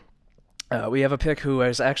room. We have a pick who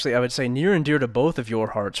is actually, I would say, near and dear to both of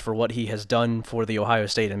your hearts for what he has done for the Ohio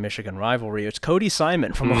State and Michigan rivalry. It's Cody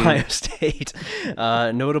Simon from Ohio State,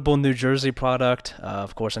 notable New Jersey product,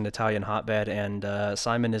 of course, an Italian hotbed, and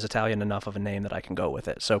Simon is Italian enough of a name that I can go with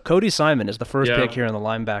it. So Cody Simon is the first pick here in the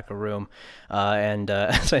linebacker room, and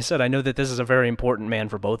as I said, I know that this is a very important man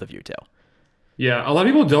for both of you too. Yeah, a lot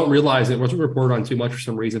of people don't realize it wasn't reported on too much for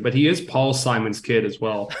some reason, but he is Paul Simon's kid as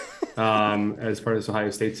well, as part of this Ohio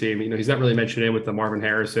State team. He's not really mentioned in with the Marvin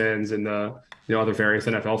Harrisons and the other various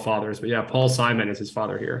NFL fathers, but yeah, Paul Simon is his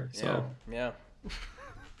father here. So yeah.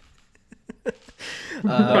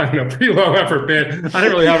 I don't know, pretty low effort bit. I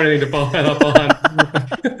didn't really have anything to follow that up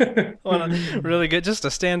on. Well, really good, just a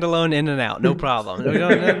standalone in and out, no problem.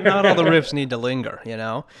 Not all the riffs need to linger,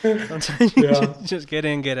 Just get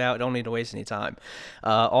in, get out. Don't need to waste any time.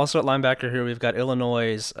 Also at linebacker here, we've got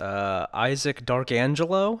Illinois' Isaac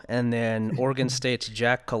Darkangelo, and then Oregon State's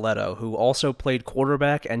Jack Coletto, who also played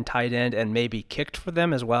quarterback and tight end and maybe kicked for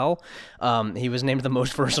them as well. He was named the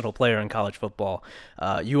most versatile player in college football.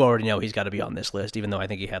 You already know he's got to be on this list, even though I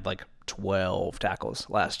think he had like 12 tackles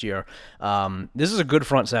last year. This is a good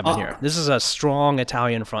front seven here. This is a strong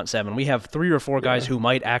Italian front seven. We have 3 or 4 guys who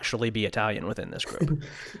might actually be Italian within this group.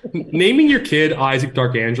 Naming your kid Isaac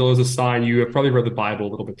Darkangelo is a sign you have probably read the Bible a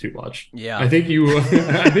little bit too much. Yeah, I think you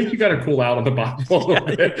got to cool out on the Bible a little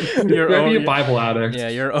bit. You're a Bible addict. Yeah,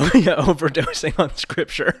 you're overdosing on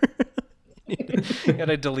scripture. You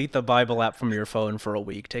gotta delete the Bible app from your phone for a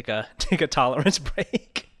week. Take a tolerance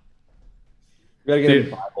break. You gotta get a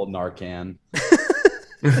Bible Narcan.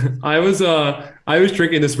 I was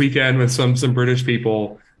drinking this weekend with some British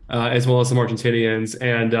people as well as some Argentinians,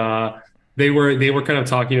 and they were kind of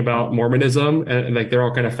talking about Mormonism, and like they're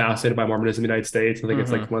all kind of fascinated by Mormonism in the United States. I think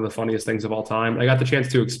it's like one of the funniest things of all time. I got the chance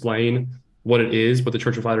to explain what it is, what the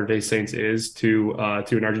Church of Latter-day Saints is to an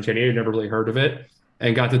Argentinian who never really heard of it.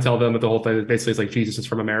 and got to tell them that the whole thing basically is like Jesus is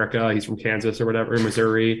from America. He's from Kansas or whatever, or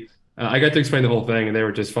Missouri. I got to explain the whole thing, and they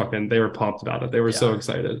were just they were pumped about it. They were so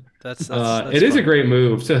excited. That's it is a great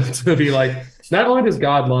move to be like, not only does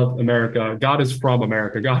God love America, God is from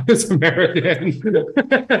America. God is American.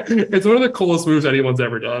 It's one of the coolest moves anyone's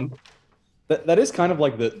ever done. That is kind of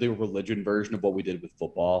like the religion version of what we did with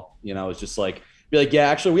football. It's just like, be like, yeah,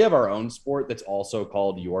 actually, we have our own sport that's also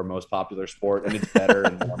called your most popular sport, and it's better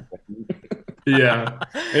and more important. Yeah,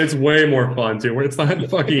 it's way more fun too. Where it's not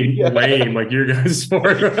fucking lame like your guys'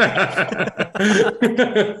 sport. That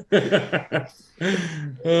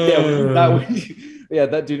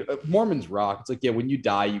dude. Mormons rock. It's like, when you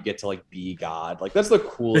die, you get to like be God. Like that's the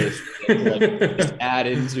coolest thing to, like, just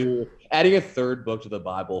adding a third book to the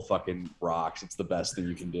Bible. Fucking rocks. It's the best thing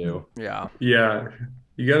you can do. Yeah. Yeah,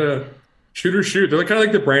 you gotta. Shoot or shoot. They're kind of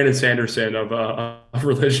like the Brandon Sanderson of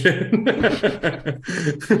religion.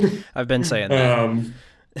 I've been saying that.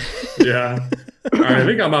 Yeah. All right, I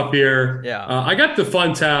think I'm up here. Yeah. I got the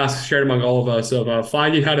fun task shared among all of us of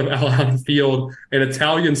finding how to field an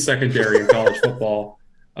Italian secondary in college football.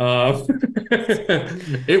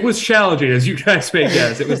 It was challenging, as you guys may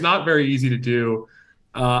guess. It was not very easy to do.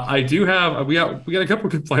 I do have we got a couple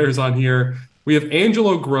of good players on here. We have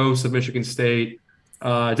Angelo Gross of Michigan State.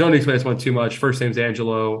 Don't need to explain this one too much. First name's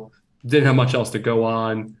Angelo. Didn't have much else to go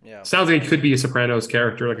on. Yeah. Sounds like he could be a Sopranos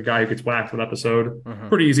character, like a guy who gets whacked in an episode. Mm-hmm.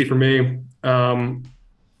 Pretty easy for me.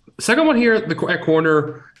 Second one here at corner,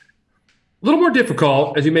 a little more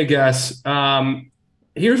difficult, as you may guess.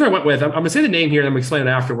 Here's what I went with. I'm going to say the name here, and I'm going to explain it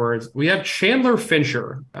afterwards. We have Chandler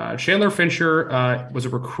Fincher. Chandler Fincher was a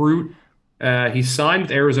recruit. He signed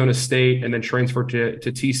with Arizona State and then transferred to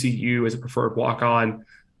TCU as a preferred walk-on.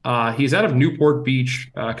 He's out of Newport Beach,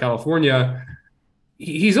 California.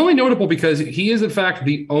 He's only notable because he is, in fact,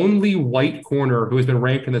 the only white corner who has been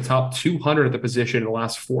ranked in the top 200 at the position in the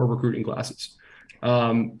last 4 recruiting classes.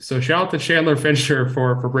 So shout out to Chandler Fincher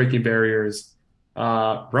for breaking barriers.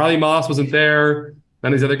 Riley Moss wasn't there.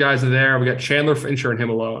 None of these other guys are there. We got Chandler Fincher and him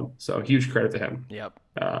alone. So huge credit to him. Yep.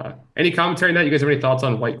 Any commentary on that? You guys have any thoughts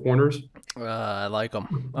on white corners? I like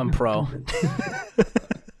them. I'm pro.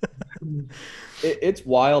 It's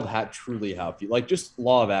wild how few, like just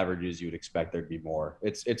law of averages, you would expect there'd be more.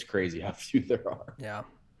 It's crazy how few there are. Yeah.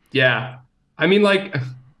 Yeah. I mean, like,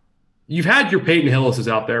 you've had your Peyton Hillis's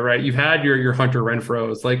out there, right? You've had your Hunter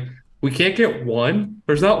Renfro's. Like, we can't get one.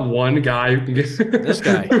 There's not one guy who can get this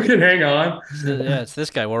guy who can hang on. It's this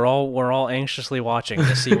guy. We're all anxiously watching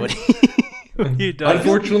to see what he does.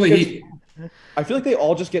 Unfortunately, I feel like they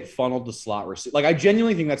all just get funneled to slot receiver. Like, I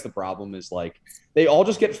genuinely think that's the problem, is like they all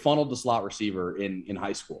just get funneled to slot receiver in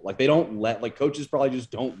high school. Like, they don't let, coaches probably just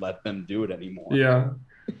don't let them do it anymore. Yeah.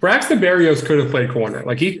 Braxton Berrios could have played corner.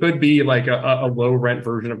 Like, he could be like a low rent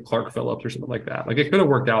version of Clark Phillips or something like that. Like, it could have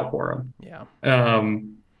worked out for him. Yeah.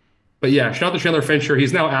 But yeah, shout out to Chandler Fincher.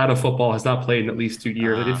 He's now out of football, has not played in at least 2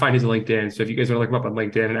 years. I did find his LinkedIn. So if you guys want to look him up on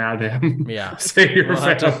LinkedIn and add him, say you're a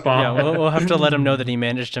fan of Bob. Yeah, we'll have to let him know that he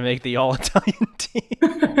managed to make the All-Italian team.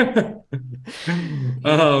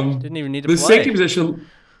 Didn't even need to play. Safety position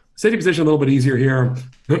a little bit easier here.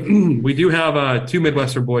 We do have 2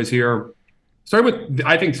 Midwestern boys here. Starting with,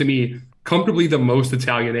 I think, to me, comfortably the most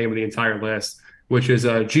Italian name of the entire list, which is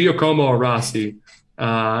Giacomo Arrasi.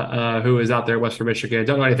 Who is out there at Western Michigan.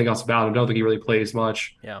 Don't know anything else about him. Don't think he really plays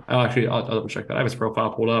much. Yeah. Actually, I'll double check that. I have his profile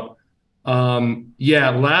pulled up.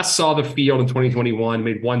 Last saw the field in 2021,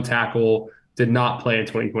 made 1 tackle, did not play in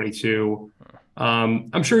 2022.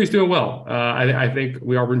 I'm sure he's doing well. I think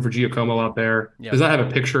we are rooting for Giacomo out there. Yep. Does not have a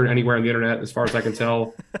picture anywhere on the internet, as far as I can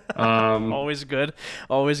tell. Always good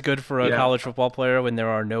for a college football player when there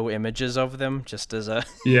are no images of them, just as a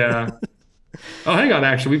yeah. Oh, hang on.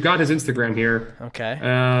 Actually, we've got his Instagram here. Okay.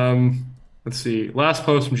 Let's see. Last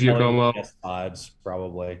post from Giacomo. Odds,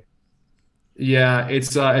 probably. Yeah,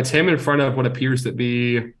 it's him in front of what appears to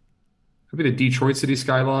be the Detroit city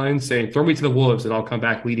skyline, saying, "Throw me to the wolves, and I'll come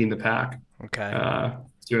back leading the pack." Okay.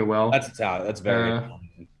 Doing well. That's Italian. That's very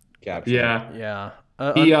captured. Yeah.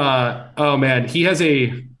 Yeah. Oh man, he has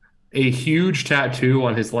a huge tattoo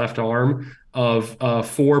on his left arm of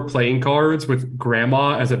 4 playing cards with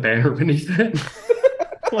grandma as a banner beneath it.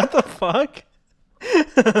 What the fuck?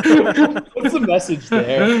 What's the message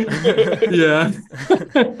there? Yeah.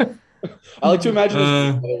 I like to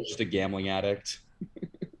imagine he's just a gambling addict.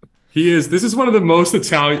 He is. This is one of the most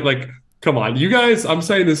Italian, like, come on, you guys, I'm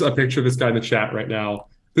saying this, a picture of this guy in the chat right now.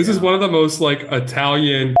 This is one of the most, like,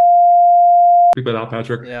 Italian people out,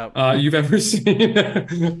 Patrick. Yeah. You've ever seen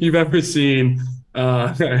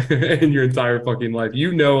in your entire fucking life.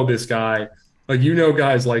 You know this guy. Like, you know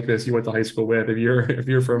guys like this you went to high school with if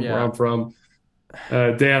you're from where I'm from.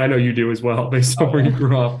 Dan, I know you do as well, based on where you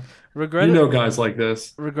grew up. You know guys like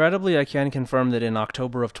this. Regrettably, I can confirm that in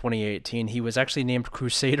October of 2018, he was actually named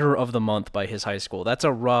Crusader of the Month by his high school. That's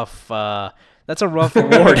a rough award. That's a rough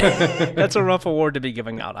award to be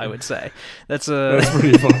giving out, I would say. That's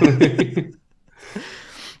pretty funny.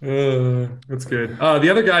 That's good. The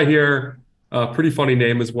other guy here, pretty funny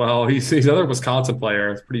name as well. He's another Wisconsin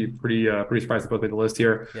player. It's pretty surprised they both made the list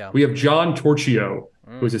here. Yeah. We have John Torchio,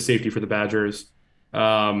 who's a safety for the Badgers.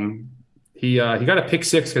 He got a pick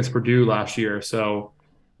six against Purdue last year, so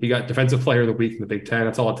he got Defensive Player of the Week in the Big Ten.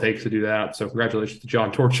 That's all it takes to do that. So congratulations to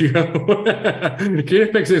John Torchio. Getting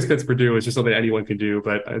a pick six against Purdue is just something anyone can do,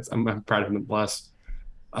 but I'm proud of him nonetheless.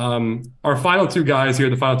 Our final two guys here,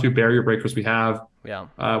 the final two barrier breakers we have. Yeah.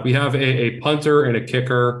 We have a punter and a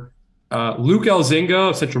kicker. Luke Elzinga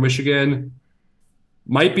of Central Michigan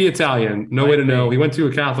might be Italian. No way to know. He went to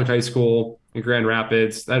a Catholic high school in Grand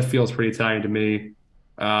Rapids. That feels pretty Italian to me.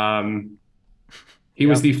 He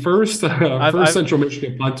was the first Central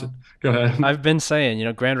Michigan punter. Go ahead. I've been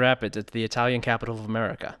saying, Grand Rapids, it's the Italian capital of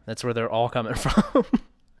America. That's where they're all coming from.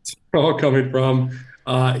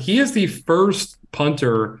 He is the first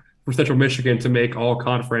punter for Central Michigan to make all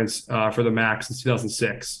conference for the MAC since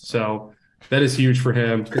 2006. So that is huge for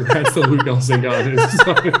him. Congrats to Luke Elzinga on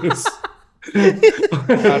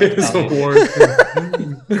his award.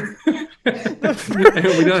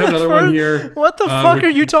 We don't have another one here. What the fuck are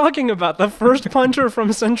you talking about? The first punter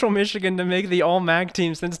from Central Michigan to make the All-MAC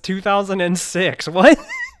team since 2006. What?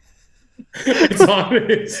 It's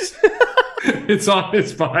on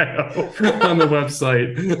his bio on the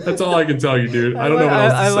website. That's all I can tell you, dude. I don't know what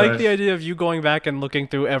else to say. I like the idea of you going back and looking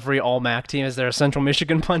through every All-MAC team. Is there a Central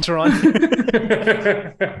Michigan punter on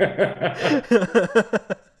here?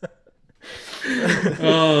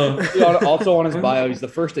 Also on his bio, he's the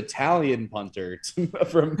first Italian punter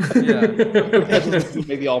from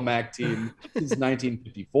make the All-MAC team since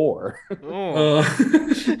 1954.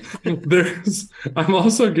 I'm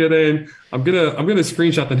also getting. I'm gonna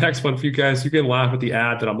screenshot the next one for you guys. You can laugh at the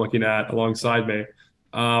ad that I'm looking at alongside me.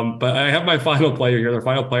 But I have my final player here. The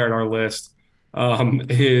final player on our list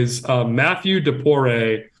is Matthew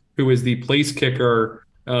DePore, who is the place kicker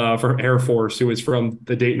for Air Force, who is from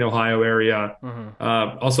the Dayton, Ohio area.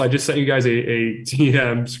 Also, I just sent you guys a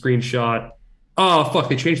DM screenshot. Oh, fuck,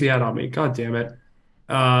 they changed the ad on me. God damn it.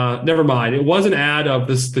 Never mind. It was an ad of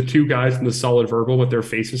the two guys from the Solid Verbal with their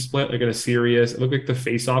faces split, like in a serious, it looked like the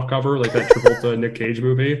Face-Off cover, like that Travolta Nick Cage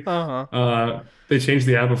movie. They changed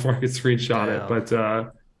the ad before I could screenshot it.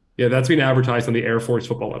 But yeah, that's being advertised on the Air Force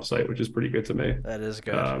football website, which is pretty good to me. That is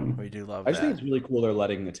good. We do love that. I just think it's really cool they're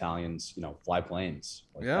letting Italians, fly planes.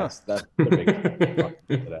 That's the big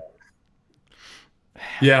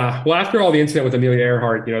Yeah. Well, after all the incident with Amelia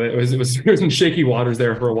Earhart, it was in shaky waters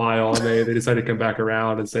there for a while, and they decided to come back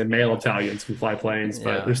around and say male Italians can fly planes,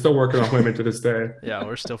 but they're still working on women to this day. Yeah,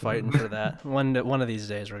 we're still fighting for that. One of these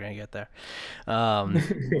days we're gonna get there.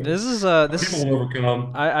 This People will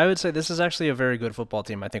overcome. I would say this is actually a very good football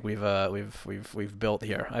team. I think we've built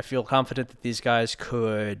here. I feel confident that these guys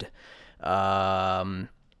could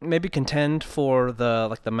maybe contend for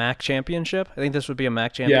the MAC championship. I think this would be a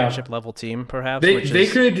MAC championship level team, perhaps. They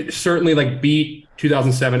could certainly beat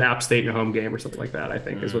 2007 App State in a home game or something like that. I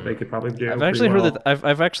think is what they could probably do. I've actually heard that.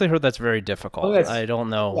 I've actually heard that's very difficult. I don't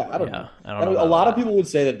know. I don't know. A lot of people would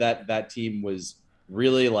say that team was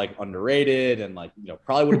really underrated and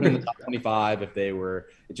probably would have been in the top 25 if they were.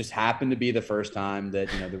 It just happened to be the first time that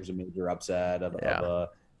there was a major upset of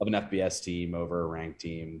an FBS team over a ranked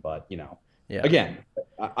team, but Yeah. Again,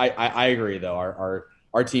 I agree though. Our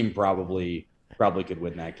team probably could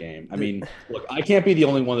win that game. I mean, look, I can't be the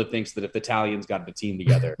only one that thinks that if the Italians got the team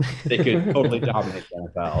together, they could totally dominate the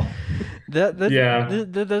NFL.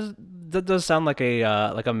 That does sound like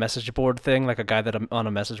a message board thing, like a guy that on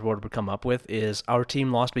a message board would come up with is our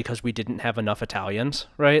team lost because we didn't have enough Italians,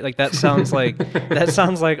 right? Like that sounds like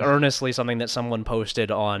earnestly something that someone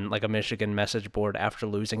posted on like a Michigan message board after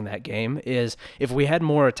losing that game is if we had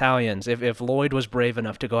more Italians, if Lloyd was brave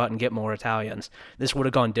enough to go out and get more Italians, this would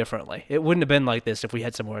have gone differently. It wouldn't have been like this if we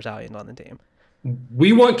had some more Italians on the team.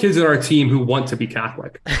 We want kids in our team who want to be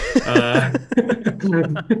Catholic. Like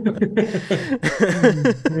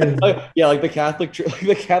the Catholic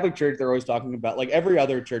Church, they're always talking about, like every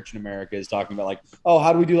other church in America is talking about, like, oh,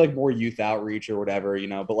 how do we do like more youth outreach or whatever,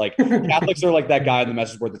 But like Catholics are like that guy on the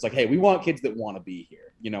message board that's like, hey, we want kids that want to be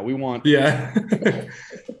here. We want. Yeah.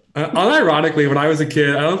 Unironically, when I was a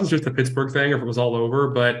kid, I don't know if it was just a Pittsburgh thing or if it was all over,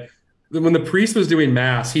 but when the priest was doing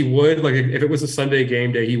mass, he would, like, if it was a Sunday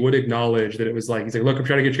game day, he would acknowledge that it was like, he's like, look, I'm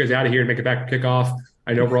trying to get you guys out of here and make it back for kickoff.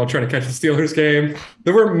 I know we're all trying to catch the Steelers game.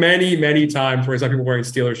 There were many, many times where I saw people wearing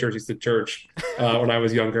Steelers jerseys to church when I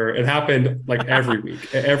was younger. It happened like every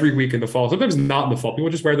week in the fall. Sometimes not in the fall. People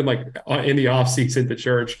just wear them like in the off season to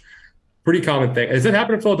church. Pretty common thing. Does it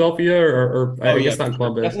happen in Philadelphia or I guess not in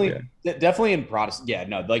Columbus? Definitely in Protestant. Yeah,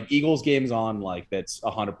 no, like Eagles games on like that's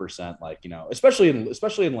 100% like, especially in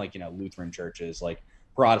like, Lutheran churches, like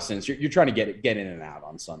Protestants, you're trying to get in and out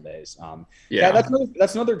on Sundays.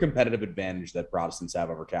 That's another competitive advantage that Protestants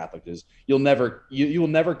have over Catholics is you will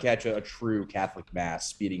never catch a true Catholic mass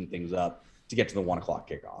speeding things up to get to the 1 o'clock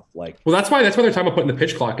kickoff. Like, well, that's why they're talking about putting the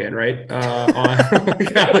pitch clock in, right? On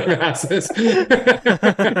Catholic masses. We need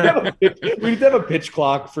to have a pitch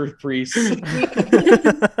clock for priests.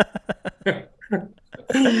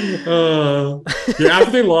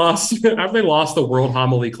 After they lost the World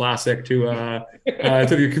Homily Classic to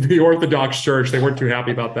the Orthodox Church, they weren't too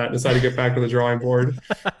happy about that and decided to get back to the drawing board.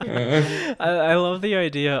 I love the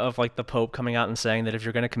idea of like the Pope coming out and saying that if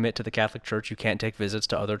you're going to commit to the Catholic Church, you can't take visits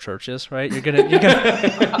to other churches, right? You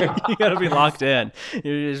gotta be locked in.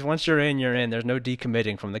 Once you're in, you're in. There's no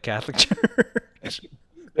decommitting from the Catholic Church.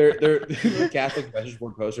 The Catholic message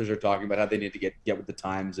board posters are talking about how they need to get with the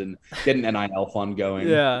times and get an NIL fund going.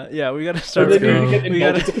 Yeah, we got to start.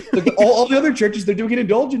 All the other churches, they're doing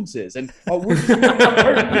indulgences, and we're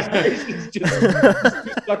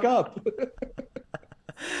just stuck up.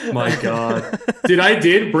 My God, I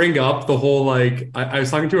did bring up the whole like I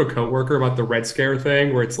was talking to a coworker about the Red Scare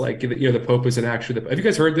thing, where it's like the Pope isn't actually have you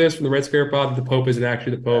guys heard this from the Red Scare pod? The Pope isn't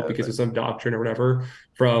actually the Pope because of some doctrine or whatever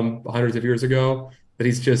from hundreds of years ago. That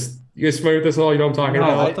he's just, you guys familiar with this at all? You know what I'm talking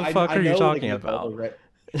about? What the fuck are you talking about?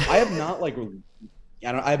 I have not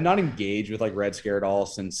I have not engaged with like Red Scare at all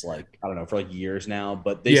since like, I don't know, for like years now,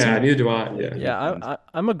 but neither do I. Yeah,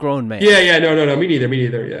 I'm a grown man. Yeah, no, me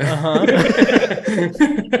neither. Yeah.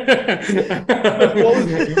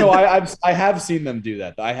 I have seen them do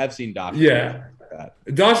that. I have seen Doc. Yeah.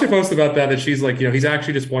 Dasha posted about that she's like, he's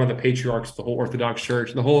actually just one of the patriarchs of the whole Orthodox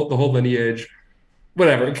Church, the whole lineage.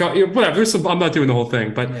 Whatever. There's some. I'm not doing the whole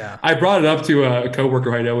thing, but I brought it up to a coworker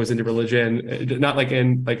who I know was into religion, not like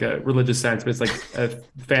in like a religious sense, but it's like a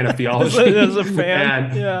fan of theology. As a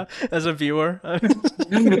fan, as a viewer.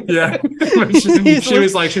 Yeah. She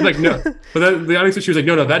was like, no. But the audience, she was like,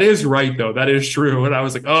 no, that is right though. That is true. And I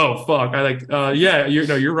was like, oh fuck. I like,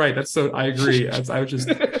 you're right. That's so. I agree. I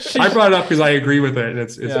brought it up because I agree with it, and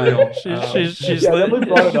it's real. She's I definitely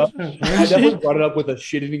brought it up. I definitely brought it up with a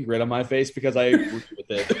shit-eating grin on my face because I agree with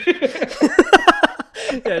it.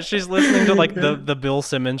 Yeah, she's listening to like the Bill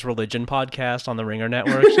Simmons religion podcast on the Ringer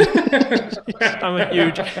Network.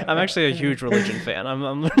 I'm actually a huge religion fan.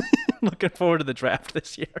 I'm looking forward to the draft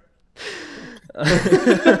this year.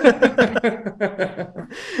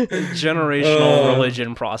 Generational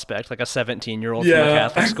religion prospect, like a 17-year-old from a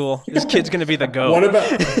Catholic school. This kid's gonna be the GOAT.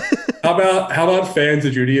 How about fans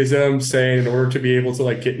of Judaism saying in order to be able to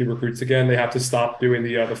like get new recruits again, they have to stop doing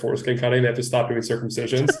the foreskin cutting. They have to stop doing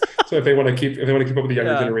circumcisions. So if they want to keep up with the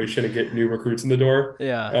younger generation and get new recruits in the door, we're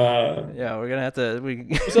gonna have to.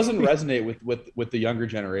 This doesn't resonate with the younger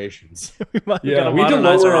generations. we need to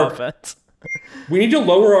modernize our offense. We need to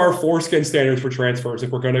lower our foreskin standards for transfers if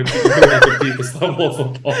we're going to compete this level of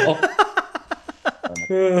football.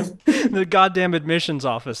 The goddamn admissions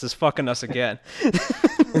office is fucking us again.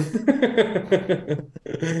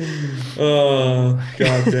 Oh,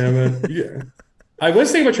 god damn it. Yeah. I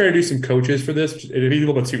was thinking about trying to do some coaches for this. It'd be a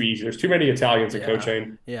little bit too easy. There's too many Italians in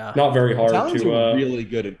coaching. Yeah. Not very hard Italians are really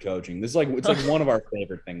good at coaching. It's like one of our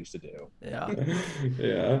favorite things to do. Yeah.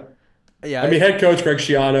 Yeah. I mean, head coach Greg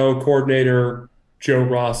Schiano, coordinator Joe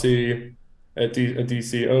Rossi at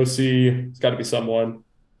DC OC. It's got to be someone.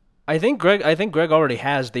 I think Greg already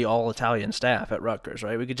has the all Italian staff at Rutgers,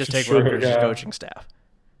 right? We could just take Rutgers' coaching staff.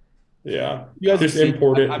 Yeah, you guys just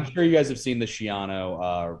import it. I'm sure you guys have seen the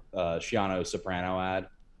Schiano Soprano ad.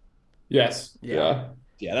 Yes. Yeah,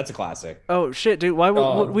 that's a classic. Oh shit, dude! Why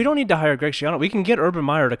we don't need to hire Greg Schiano? We can get Urban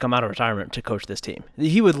Meyer to come out of retirement to coach this team.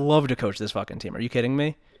 He would love to coach this fucking team. Are you kidding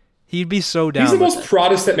me? He'd be so down. He's the most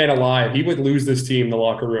Protestant man alive. He would lose this team in the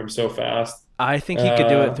locker room so fast. I think he could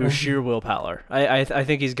do it through sheer willpower. I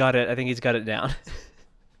think he's got it. I think he's got it down.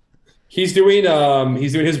 He's doing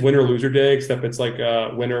his winner loser day, except it's like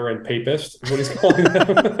winner and papist is what he's calling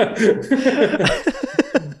them.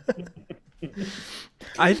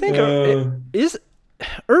 I think is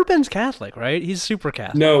Urban's Catholic, right? He's super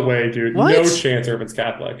Catholic. No way, dude. What? No chance Urban's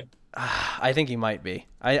Catholic. I think he might be.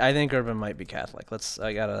 I think Urban might be Catholic.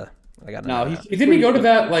 I gotta. No, didn't he go to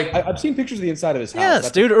that? Like I've seen pictures of the inside of his house. Yes,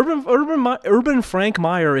 dude. Urban Frank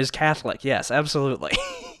Meyer is Catholic. Yes, absolutely.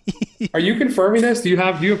 Are you confirming this? Do you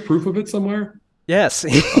have proof of it somewhere? Yes,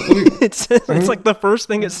 it's like the first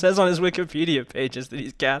thing it says on his Wikipedia page is that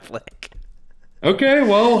he's Catholic. Okay,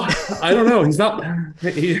 well, I don't know. He's not not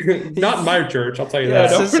in my church. I'll tell you Yeah,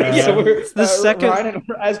 that. it's the second. Ryan,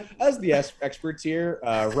 as the experts here,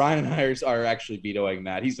 Ryan and I are actually vetoing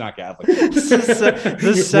that. He's not Catholic.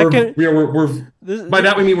 The second. We're by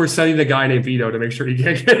that we mean we're sending the guy named Vito to make sure he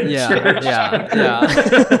can't get in church. Yeah.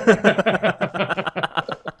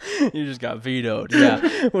 You just got vetoed.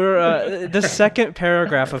 Yeah, we're the second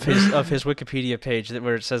paragraph of his Wikipedia page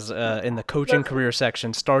where it says in the coaching career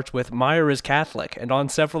section starts with Meyer is Catholic and on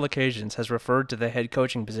several occasions has referred to the head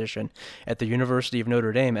coaching position at the University of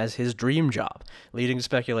Notre Dame as his dream job, leading to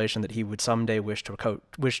speculation that he would someday wish to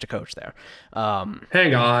coach there.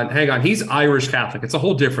 Hang on. He's Irish Catholic. It's a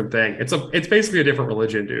whole different thing. It's basically a different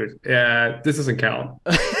religion, dude. Yeah, this doesn't count.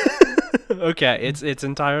 Okay, it's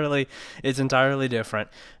entirely different,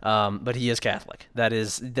 but he is Catholic. That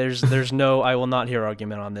is, there's no I will not hear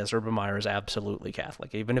argument on this. Urban Meyer is absolutely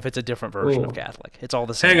Catholic, even if it's a different version of Catholic. It's all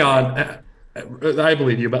the same. Hang on, I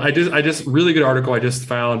believe you, but I just really good article I just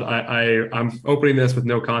found. I'm opening this with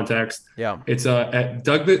no context. Yeah, it's at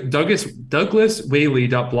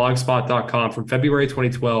douglaswhaley.blogspot.com from February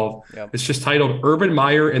 2012. Yep. It's just titled "Urban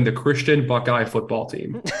Meyer and the Christian Buckeye Football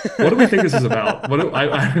Team." What do we think this is about?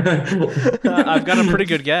 I've got a pretty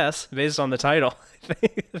good guess based on the title. I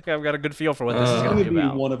think I've got a good feel for what this is going to be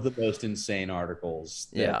about. One of the most insane articles.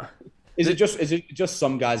 Yeah. Is it just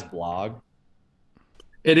some guy's blog?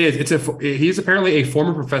 It is. He's apparently a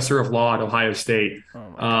former professor of law at Ohio State,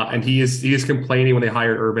 and he is complaining when they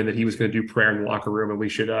hired Urban that he was going to do prayer in the locker room, and we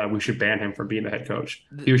should ban him from being the head coach.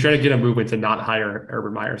 He was trying to get a movement to not hire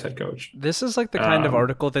Urban Meyer as head coach. This is like the kind of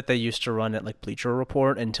article that they used to run at like Bleacher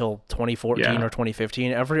Report until 2014 or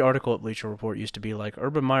 2015. Every article at Bleacher Report used to be like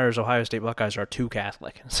Urban Meyer's Ohio State Buckeyes are too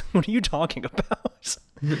Catholic. What are you talking about?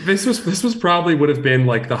 This was probably would have been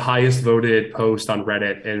like the highest voted post on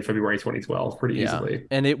Reddit in February 2012, pretty easily.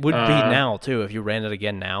 And it would be now too. If you ran it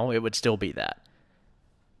again now, it would still be that.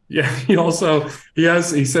 Yeah. He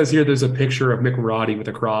says here there's a picture of Mick Roddy with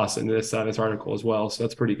a cross in this article as well. So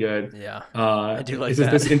that's pretty good. Yeah. I do like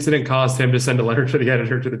that. This incident caused him to send a letter to the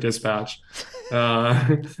editor to the Dispatch.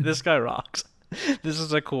 This guy rocks. This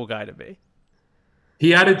is a cool guy to be.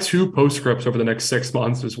 He added 2 postscripts over the next 6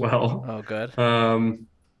 months as well. Oh, good.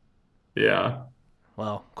 Yeah.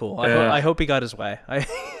 Well, cool. I hope he got his way.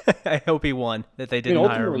 I hope he won. That they didn't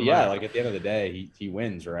hire him. Yeah, like at the end of the day, he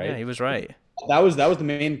wins, right? Yeah, he was right. That was the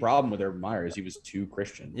main problem with Urban Meyer is he was too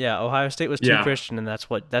Christian. Yeah, Ohio State was too Christian, and that's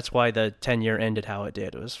why the tenure ended how it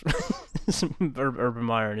did. It was Urban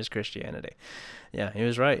Meyer and his Christianity. Yeah, he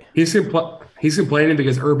was right. He's complaining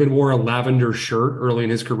because Urban wore a lavender shirt early in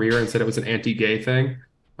his career and said it was an anti-gay thing.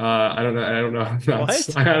 I don't know.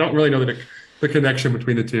 What? I don't really know the connection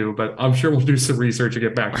between the two, but I'm sure we'll do some research and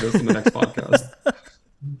get back to this in the next podcast.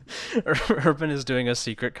 Urban is doing a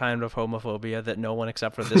secret kind of homophobia that no one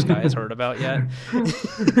except for this guy has heard about yet.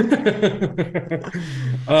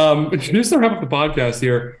 Just to wrap up the podcast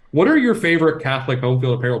here, what are your favorite Catholic home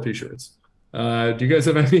field apparel t-shirts? Do you guys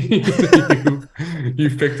have any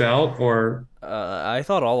you've picked out, or? I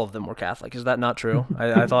thought all of them were Catholic. Is that not true?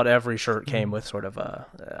 I thought every shirt came with sort of a.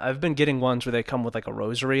 I've been getting ones where they come with like a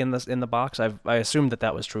rosary in the box. I assumed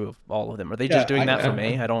that was true of all of them. Are they just doing that for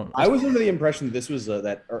me? I don't. I was under the impression that this was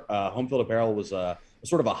that home field apparel was a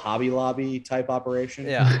sort of a Hobby Lobby type operation.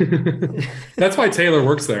 Yeah, that's why Taylor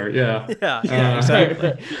works there. Yeah. Yeah,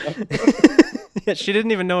 exactly. Yeah, she didn't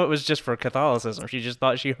even know it was just for Catholicism. She just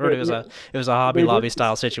thought she heard it was a Hobby Lobby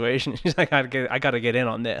style situation. She's like, I got to get in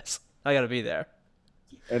on this. I got to be there.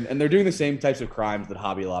 And they're doing the same types of crimes that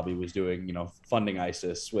Hobby Lobby was doing, funding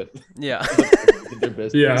ISIS with their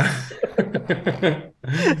business. Yeah.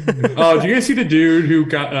 Oh, do you guys see the dude who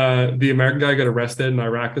got the American guy got arrested in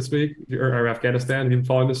Iraq this week or Afghanistan? Have you been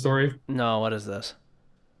following this story? No, what is this?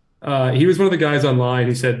 He was one of the guys online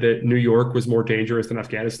who said that New York was more dangerous than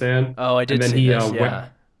Afghanistan. Oh, I did see this. Yeah.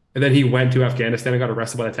 And then he went to Afghanistan and got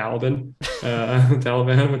arrested by the Taliban.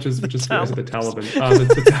 Taliban, which is the Taliban. The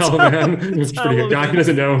Taliban, which is pretty good. Guy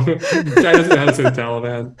doesn't know how to say the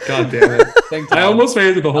Taliban. God damn it! I almost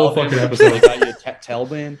made it the whole fucking episode.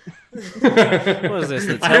 Taliban. What is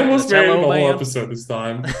this? I almost made it the whole episode this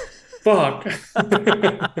time. Fuck.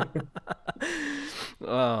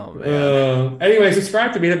 Oh man. Anyway,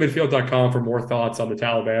 subscribe to meetupmidfield.com for more thoughts on the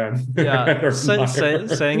Taliban. Yeah, Or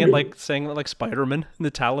saying it like Spider-Man, the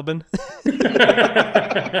Taliban.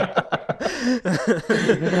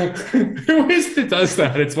 Who is it that does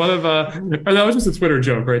that? It's one of or that was just a Twitter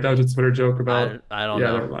joke, right? That was just a Twitter joke about. I don't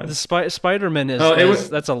Never know. mind. The Spider-Man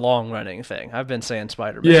that's a long-running thing. I've been saying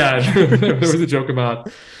Spider-Man. Yeah, there was a joke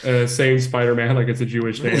about saying Spider-Man like it's a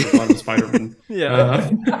Jewish name. It's not Spider-Man. Yeah.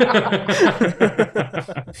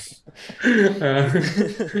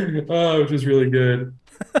 Which is really good.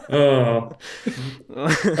 Dan,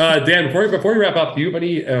 before we wrap up, do you have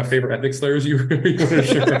any favorite ethnic slurs you want to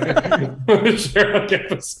share on the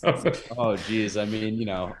episode? Oh, geez. I mean,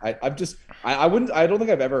 I don't think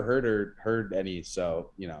I've ever heard any.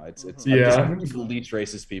 So, it's Yeah. I'm just the least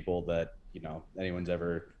racist people that, anyone's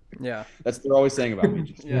ever. Yeah. That's what they're always saying about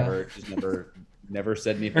me. Yeah. Never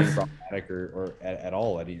said anything problematic or at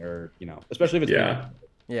all. Especially if it's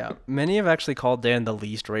Yeah, many have actually called Dan the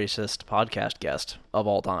least racist podcast guest of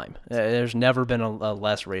all time. There's never been a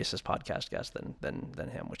less racist podcast guest than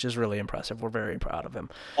him, which is really impressive. We're very proud of him.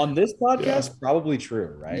 On this podcast, probably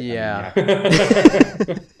true, right? Yeah.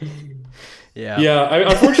 Yeah.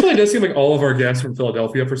 Yeah. Unfortunately, it does seem like all of our guests from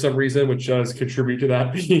Philadelphia for some reason, which does contribute to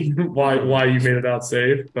that being why you made it out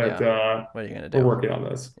safe. But what are you gonna do? We're working on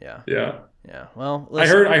this. Yeah. Yeah. Yeah. Well, I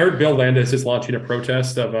heard Bill Landis is launching a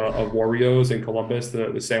protest of Warrios in Columbus,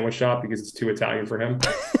 the sandwich shop, because it's too Italian for him.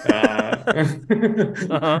 Yeah,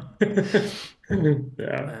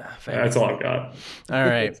 that's all I've got. All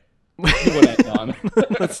right.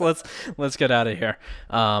 Let's get out of here.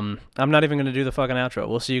 I'm not even going to do the fucking outro.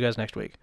 We'll see you guys next week.